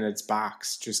fine in its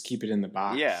box. Just keep it in the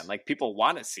box. yeah, like people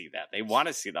want to see that. They want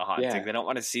to see the haunting. Yeah. They don't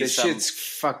want to see This shit's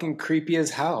fucking creepy as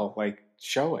hell. Like,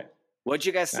 show it. What'd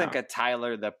you guys think of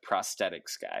Tyler, the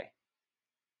prosthetics guy?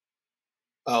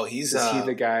 Oh, he's Is he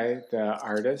the guy, the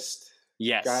artist?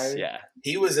 Yes, guy? yeah.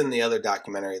 He was in the other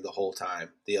documentary the whole time.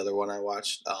 The other one I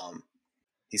watched.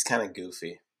 He's kind of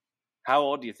goofy. How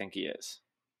old do you think he is?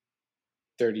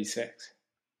 36.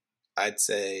 I'd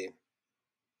say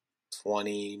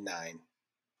 29.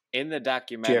 In the Do you have an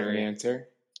documentary, answer?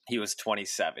 he was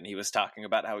 27. He was talking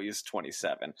about how he was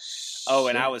 27. Oh,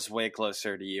 and I was way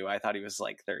closer to you. I thought he was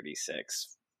like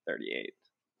 36, 38.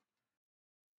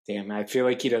 Damn, I feel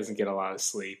like he doesn't get a lot of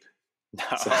sleep.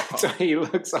 No. So he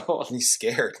looks old. He's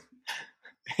scared.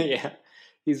 Yeah.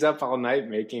 He's up all night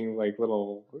making like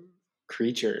little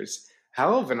creatures.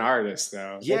 Hell of an artist,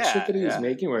 though. Yeah, that shit that he was yeah.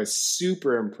 making was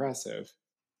super impressive.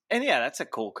 And yeah, that's a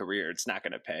cool career. It's not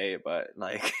going to pay, but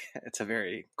like, it's a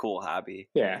very cool hobby.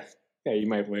 Yeah. Yeah, you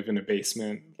might live in a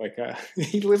basement. Like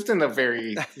he lived in a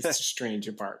very strange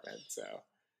apartment. So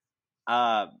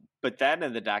But then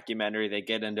in the documentary, they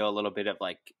get into a little bit of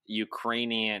like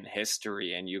Ukrainian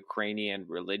history and Ukrainian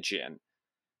religion.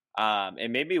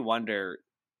 It made me wonder,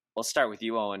 we'll start with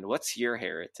you, Owen. What's your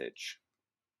heritage?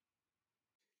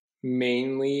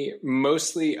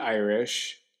 mostly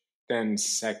Irish, then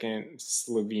second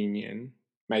Slovenian.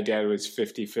 My dad was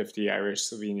 50-50 Irish,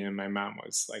 Slovenian. My mom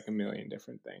was like a million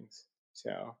different things.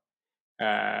 So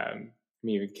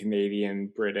even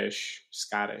Canadian, British,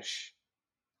 Scottish.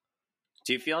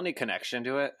 Do you feel any connection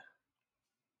to it?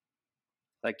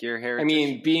 Like your heritage? I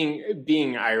mean,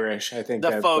 being Irish, I think the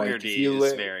that Fogarty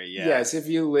like, is very, yeah. Yes, if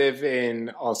you live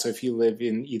in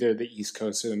either the East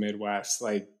Coast or the Midwest,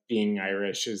 like being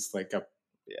Irish is like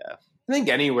yeah. I think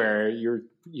anywhere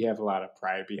you have a lot of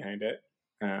pride behind it.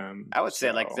 I would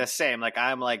say like the same. Like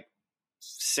I'm like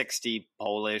 60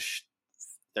 Polish,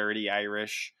 30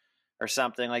 Irish, or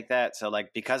something like that. So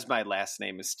like because my last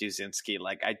name is Stuzinski,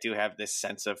 like I do have this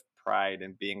sense of pride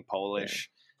in being Polish.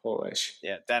 Yeah, Polish.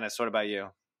 Yeah, Dennis, what about you?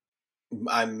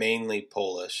 I'm mainly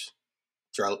Polish.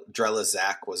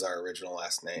 Drelizak was our original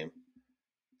last name,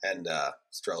 and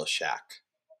Strelishak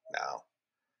now.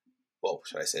 Well,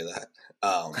 should I say that?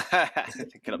 I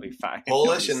think it'll be fine.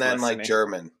 Polish, Nobody's and then listening. like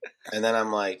German, and then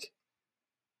I'm like,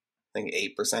 I think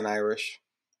 8% Irish.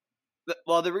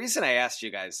 Well, the reason I asked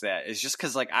you guys that is just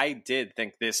because like I did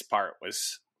think this part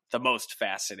was the most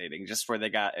fascinating, just where they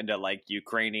got into like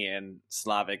Ukrainian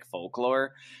Slavic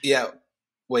folklore. Yeah.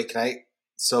 Wait, can I?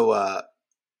 So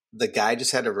the guy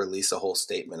just had to release a whole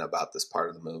statement about this part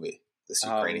of the movie, this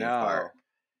Ukrainian part.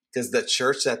 Because the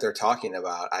church that they're talking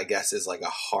about, I guess, is like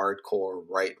a hardcore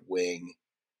right wing,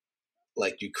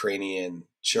 like Ukrainian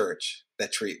church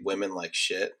that treat women like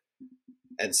shit.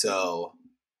 And so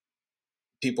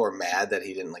people are mad that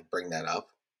he didn't like bring that up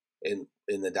in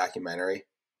the documentary.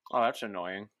 Oh, that's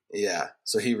annoying. Yeah.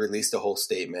 So he released a whole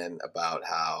statement about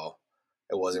how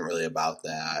it wasn't really about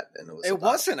that, and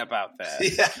wasn't about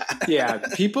that. Yeah.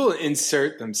 People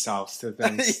insert themselves to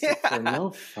things for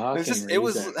no fucking reason. It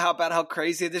was about how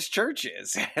crazy this church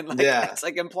is, and like, it's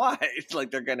like implied,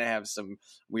 like they're gonna have some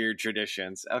weird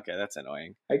traditions. Okay, that's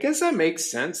annoying. I guess that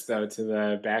makes sense though to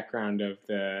the background of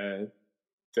the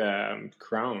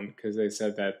crone, because they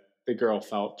said that the girl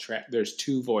felt trapped. There's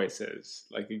two voices,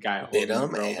 like a guy holding the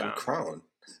girl and down. crone.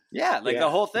 Yeah, like the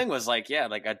whole thing was like,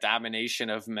 like a domination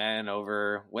of men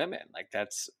over women. Like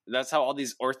that's how all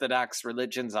these Orthodox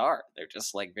religions are. They're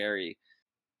just like very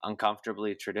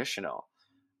uncomfortably traditional.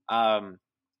 But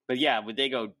yeah, would they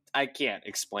go? I can't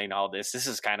explain all this. This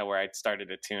is kind of where I started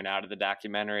to tune out of the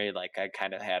documentary. Like I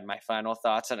kind of had my final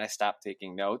thoughts and I stopped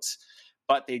taking notes.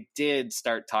 But they did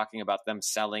start talking about them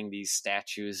selling these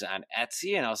statues on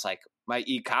Etsy, and I was like, my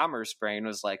e-commerce brain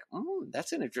was like,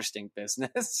 that's an interesting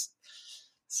business.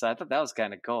 So I thought that was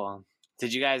kind of cool.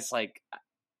 Did you guys like,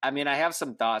 I mean, I have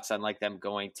some thoughts on like them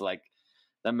going to like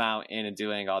the mountain and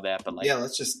doing all that, but like, yeah,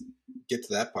 let's just get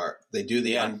to that part. They do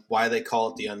why they call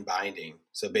it the Unbinding.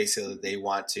 So basically they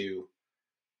want to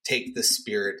take the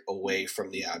spirit away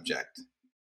from the object.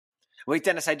 Wait,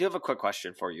 Dennis, I do have a quick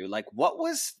question for you. Like, what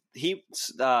was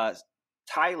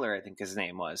Tyler, I think his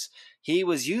name was. He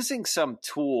was using some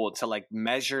tool to like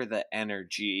measure the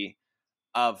energy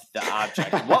of the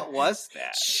object. What was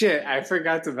that? Shit, I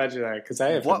forgot to mention that because I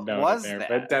have What note was there. that?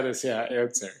 But Dennis,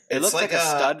 answer. It looked like a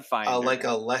stud finder.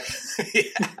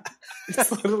 Yeah.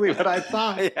 It's literally what I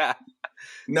thought. Yeah.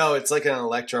 No, it's like an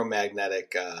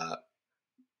electromagnetic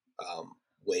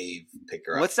wave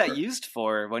picker. What's that used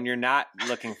for when you're not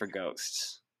looking for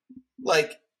ghosts?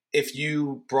 Like if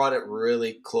you brought it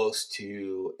really close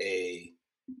to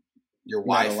your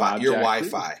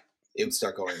Wi-Fi, it would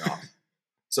start going off.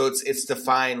 So it's to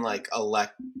find like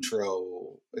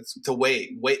it's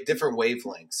to different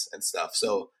wavelengths and stuff.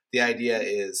 So the idea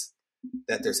is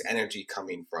that there's energy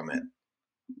coming from it.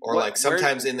 Or like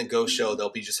sometimes in the ghost show, they'll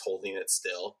be just holding it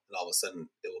still and all of a sudden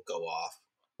it will go off.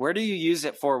 Where do you use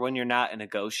it for when you're not in a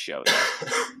ghost show?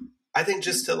 I think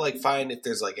just to like find if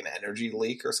there's like an energy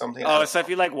leak or something. Oh, so if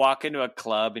you like walk into a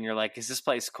club and you're like, is this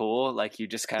place cool? Like you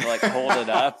just kind of like hold it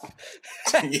up.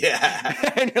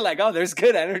 Yeah. And you're like, oh, there's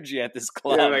good energy at this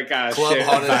club. You're like, oh, Club shit,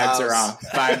 haunted vibes house. are off.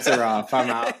 Vibes are off. I'm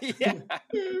out. Yeah.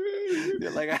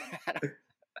 You're like,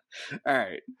 all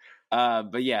right.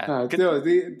 But yeah. No,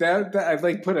 I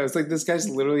like put it. I was like, this guy's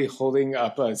literally holding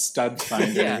up a stud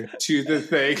finder to the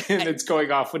thing, and it's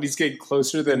going off when he's getting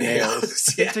closer to the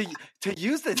nails. Yeah. To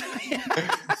use the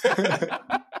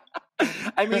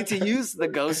I mean, to use the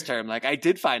ghost term, like I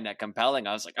did find that compelling.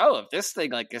 I was like, oh, if this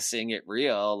thing like is seeing it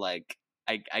real, like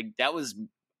I that was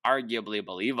arguably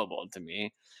believable to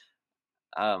me.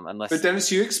 But Dennis,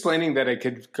 you explaining that it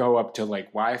could go up to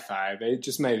like Wi-Fi, they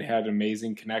just might have had an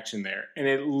amazing connection there, and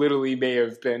it literally may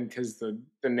have been because the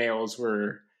nails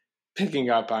were picking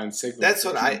up on signals. That's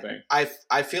what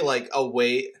I feel like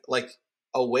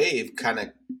a wave kind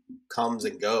of comes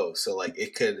and goes. So like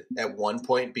it could at one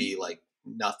point be like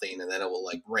nothing, and then it will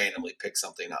like randomly pick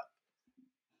something up.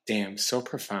 Damn, so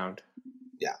profound.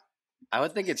 Yeah, I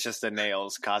would think it's just the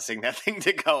nails causing that thing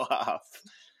to go off.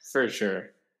 For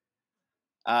sure.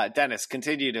 Dennis,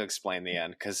 continue to explain the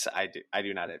end because I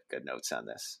do not have good notes on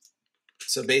this.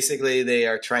 So basically, they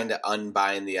are trying to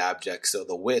unbind the object. So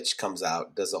the witch comes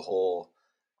out, does a whole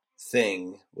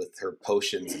thing with her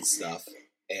potions and stuff,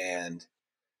 and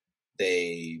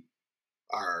they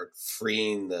are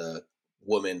freeing the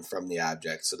woman from the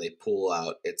object. So they pull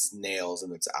out its nails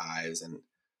and its eyes and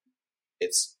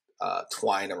its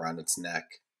twine around its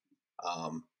neck,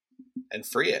 and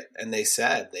free it. And they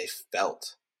said they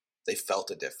felt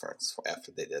a difference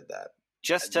after they did that.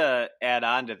 Just to add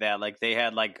on to that, like they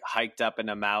had like hiked up in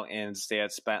the mountains. They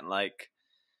had spent like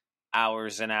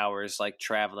hours and hours like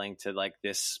traveling to like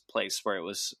this place where it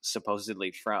was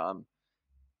supposedly from.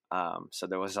 So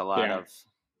there was a lot of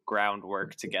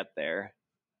groundwork to get there.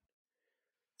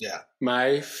 Yeah.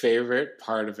 My favorite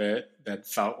part of it that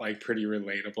felt like pretty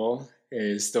relatable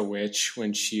is the witch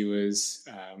when she was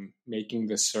making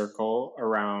the circle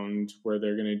around where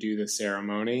they're going to do the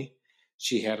ceremony.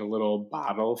 She had a little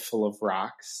bottle full of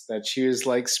rocks that she was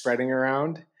like spreading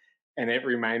around. And it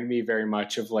reminded me very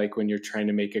much of like when you're trying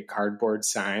to make a cardboard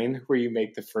sign where you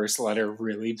make the first letter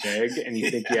really big and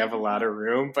you think you have a lot of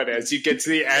room. But as you get to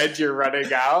the edge, you're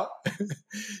running out.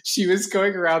 She was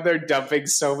going around there dumping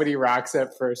so many rocks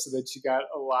at first so that she got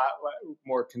a lot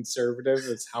more conservative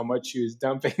as how much she was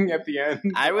dumping at the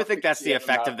end. I would think that's the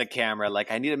effect of the camera.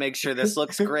 Like, I need to make sure this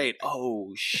looks great.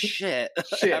 Oh, shit.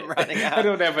 I'm running out. I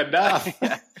don't have enough.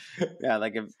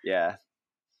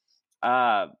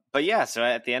 But yeah, so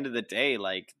at the end of the day,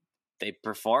 like they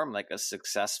performed like a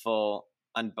successful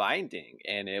unbinding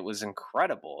and it was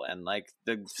incredible. And like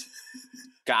the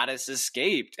goddess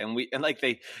escaped and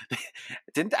they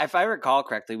didn't, if I recall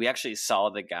correctly, we actually saw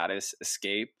the goddess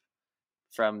escape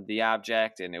from the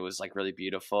object and it was like really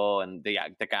beautiful. And the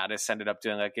goddess ended up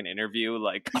doing like an interview,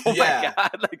 like, oh my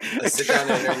God, like a sit down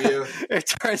interview.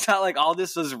 It turns out like all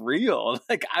this was real.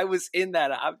 Like I was in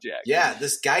that object. Yeah.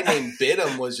 This guy named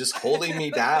Bidham was just holding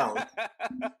me down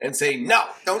and saying, no,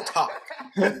 don't talk.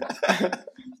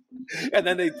 And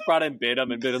then they brought in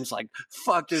Bidham, and Bidham's like,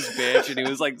 fuck this bitch. And he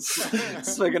was like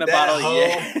swinging a bottle of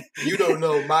Yay. You don't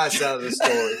know my side of the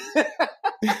story.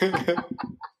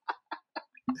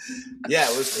 Yeah,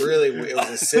 it was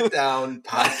a sit down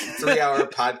 3-hour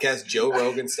podcast, Joe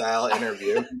Rogan style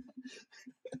interview.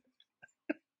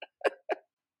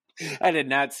 I did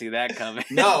not see that coming.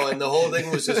 No, and the whole thing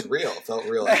was just real. It felt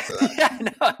real after that. Yeah,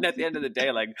 no, and at the end of the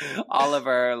day, like all of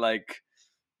our like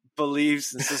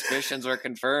beliefs and suspicions were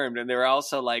confirmed, and they were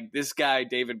also like, this guy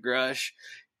David Grush,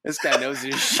 this guy knows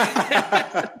his shit.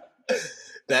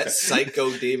 That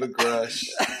psycho David Grush.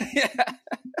 Yeah.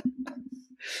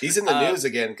 He's in the news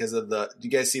again because of the. Do you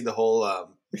guys see the whole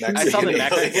Mexican I saw the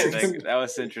Mexican aliens? thing. That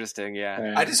was interesting.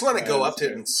 Yeah. I just want to go up to it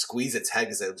good. and squeeze its head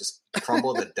because it'll just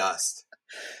crumble to dust.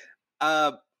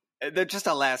 They're just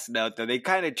a last note though. They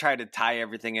kind of try to tie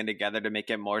everything in together to make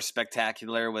it more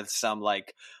spectacular with some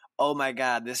like, oh my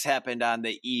God, this happened on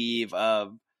the eve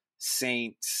of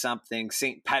Saint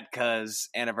Petka's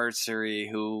anniversary,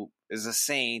 who is a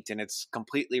saint, and it's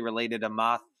completely related to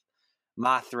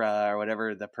Mothra or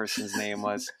whatever the person's name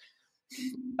was.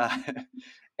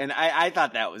 And I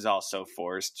thought that was also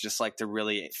forced, just like to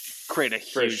really create a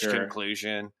huge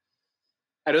conclusion.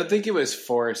 I don't think it was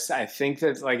forced. I think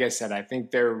that, like I said, I think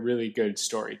they're really good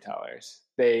storytellers.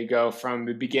 They go from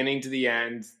the beginning to the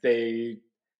end. They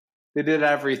did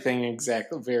everything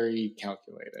exactly, very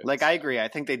calculated. Like, I agree. I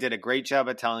think they did a great job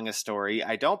of telling a story.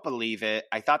 I don't believe it.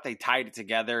 I thought they tied it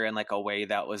together in like a way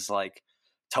that was like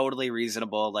totally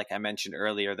reasonable. Like I mentioned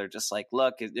earlier, they're just like,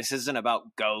 look, this isn't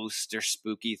about ghosts or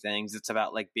spooky things. It's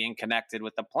about like being connected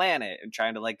with the planet and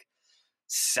trying to like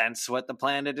sense what the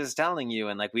planet is telling you.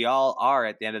 And like we all are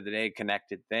at the end of the day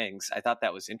connected things. I thought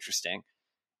that was interesting.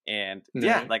 And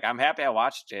yeah, like I'm happy I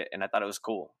watched it and I thought it was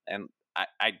cool. And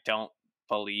I don't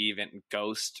believe in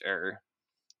ghosts or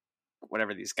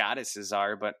whatever these goddesses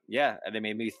are, but yeah, they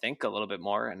made me think a little bit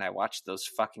more, and I watched those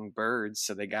fucking birds,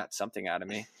 so they got something out of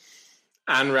me.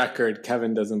 On record,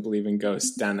 Kevin doesn't believe in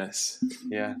ghosts. Dennis,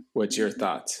 Yeah, what's your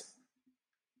thoughts?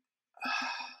 I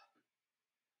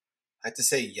have to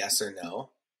say yes or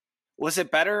no. was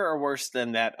it better or worse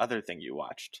than that other thing you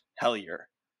watched, Hellier?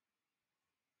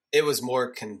 It was more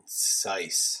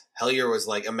concise. Hellier was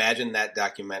like, imagine that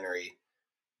documentary,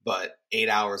 but 8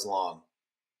 hours long.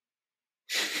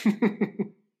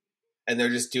 And they're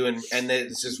just doing, and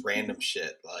it's just random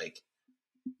shit. Like,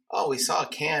 oh, we saw a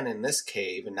can in this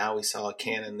cave, and now we saw a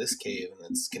can in this cave, and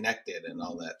it's connected and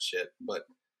all that shit. But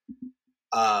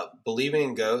believing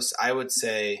in ghosts, I would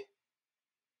say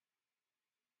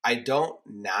I don't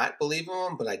not believe in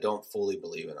them, but I don't fully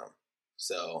believe in them.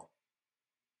 So,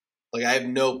 like, I have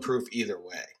no proof either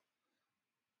way.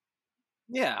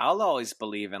 Yeah, I'll always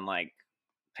believe in like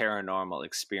paranormal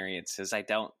experiences. I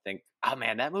don't think, oh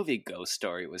man, that movie Ghost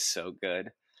Story was so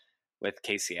good with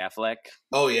Casey Affleck.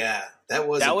 Oh yeah, that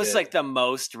was good. Like the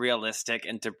most realistic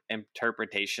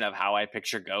interpretation of how I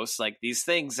picture ghosts. Like these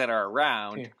things that are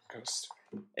around. Yeah, ghost.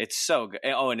 It's so good.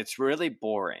 Oh, and it's really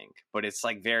boring, but it's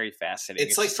like very fascinating.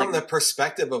 It's like from the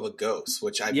perspective of a ghost,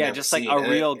 which I've never just seen. like a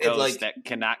real ghost like, that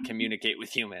cannot communicate with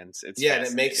humans. It's and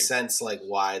it makes sense like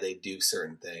why they do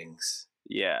certain things.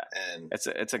 Yeah, and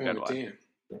it's a good one. Damn.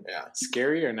 Yeah,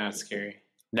 Scary or not scary?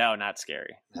 No, not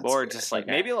scary. Not or scary. just like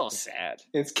maybe a little sad.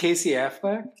 It's Casey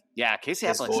Affleck? Yeah, Casey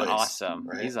His Affleck's voice, awesome.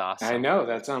 right? He's awesome. I know.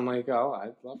 That's I'm like, oh,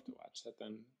 I'd love to watch that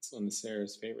then. It's one of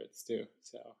Sarah's favorites too.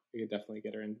 So we could definitely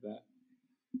get her into that.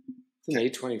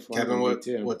 It's an A24 Kevin, movie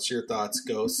too. what's your thoughts?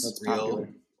 Ghosts, That's real popular.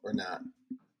 or not?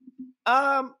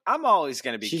 I'm always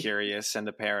going to be curious in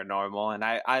the paranormal, and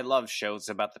I love shows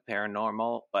about the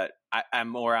paranormal, but I'm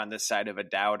more on the side of a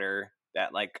doubter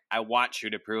that like I want you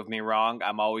to prove me wrong.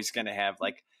 I'm always going to have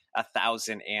like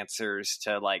 1,000 answers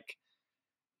to like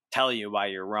tell you why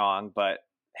you're wrong, but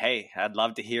hey, I'd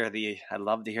love to hear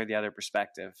the other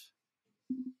perspective.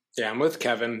 Yeah, I'm with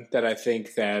Kevin that I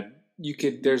think that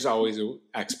there's always an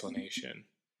explanation.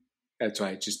 That's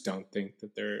why I just don't think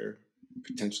that they're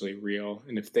potentially real.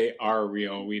 And if they are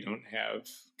real, we don't have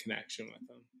connection with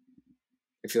them.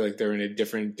 I feel like they're in a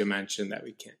different dimension that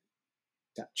we can't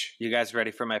touch. You guys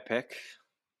ready for my pick?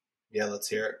 Yeah, let's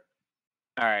hear it.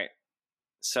 All right.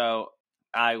 So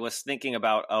I was thinking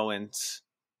about Owen's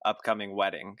upcoming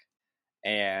wedding,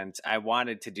 and I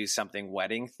wanted to do something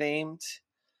wedding themed.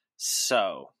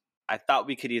 So I thought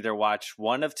we could either watch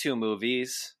one of two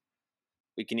movies.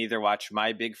 We can either watch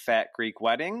My Big Fat Greek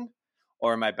Wedding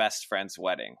or My Best Friend's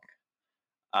Wedding.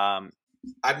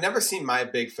 I've never seen My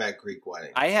Big Fat Greek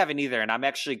Wedding. I haven't either, and I'm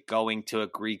actually going to a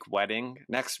Greek wedding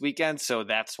next weekend, so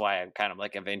that's why I'm kind of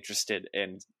like interested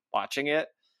in watching it.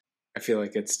 I feel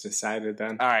like it's decided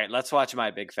then. All right, let's watch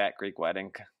My Big Fat Greek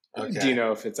Wedding. Okay. Do you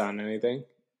know if it's on anything?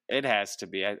 It has to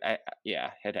be.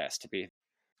 Yeah, it has to be.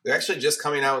 They're actually just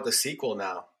coming out with a sequel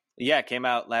now. Yeah, it came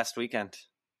out last weekend.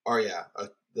 Oh yeah,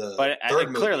 But third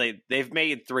movie. clearly they've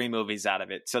made 3 movies out of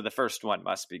it, so the first one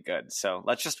must be good. So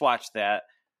let's just watch that.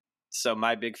 So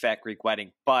My Big Fat Greek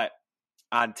Wedding. But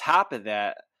on top of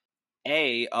that,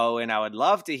 and I would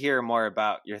love to hear more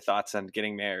about your thoughts on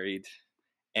getting married.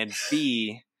 And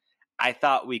B, I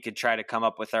thought we could try to come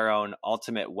up with our own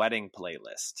ultimate wedding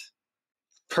playlist.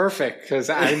 Perfect, because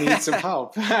I need some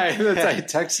help. I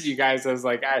texted you guys. I was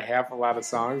like, I have a lot of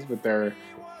songs, but they're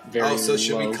very Oh, so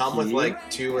should we low come key. with like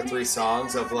 2 or 3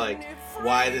 songs of like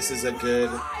why this is a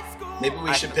good? Maybe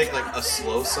we should pick like a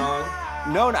slow song.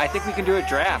 No, I think we can do a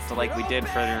draft like we did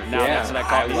for Now Yeah, That's What I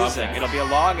Call I love Music. that. It'll be a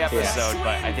long episode, Yes.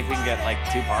 but I think we can get like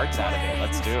 2 parts out of it.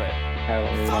 Let's do it.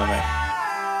 I love it.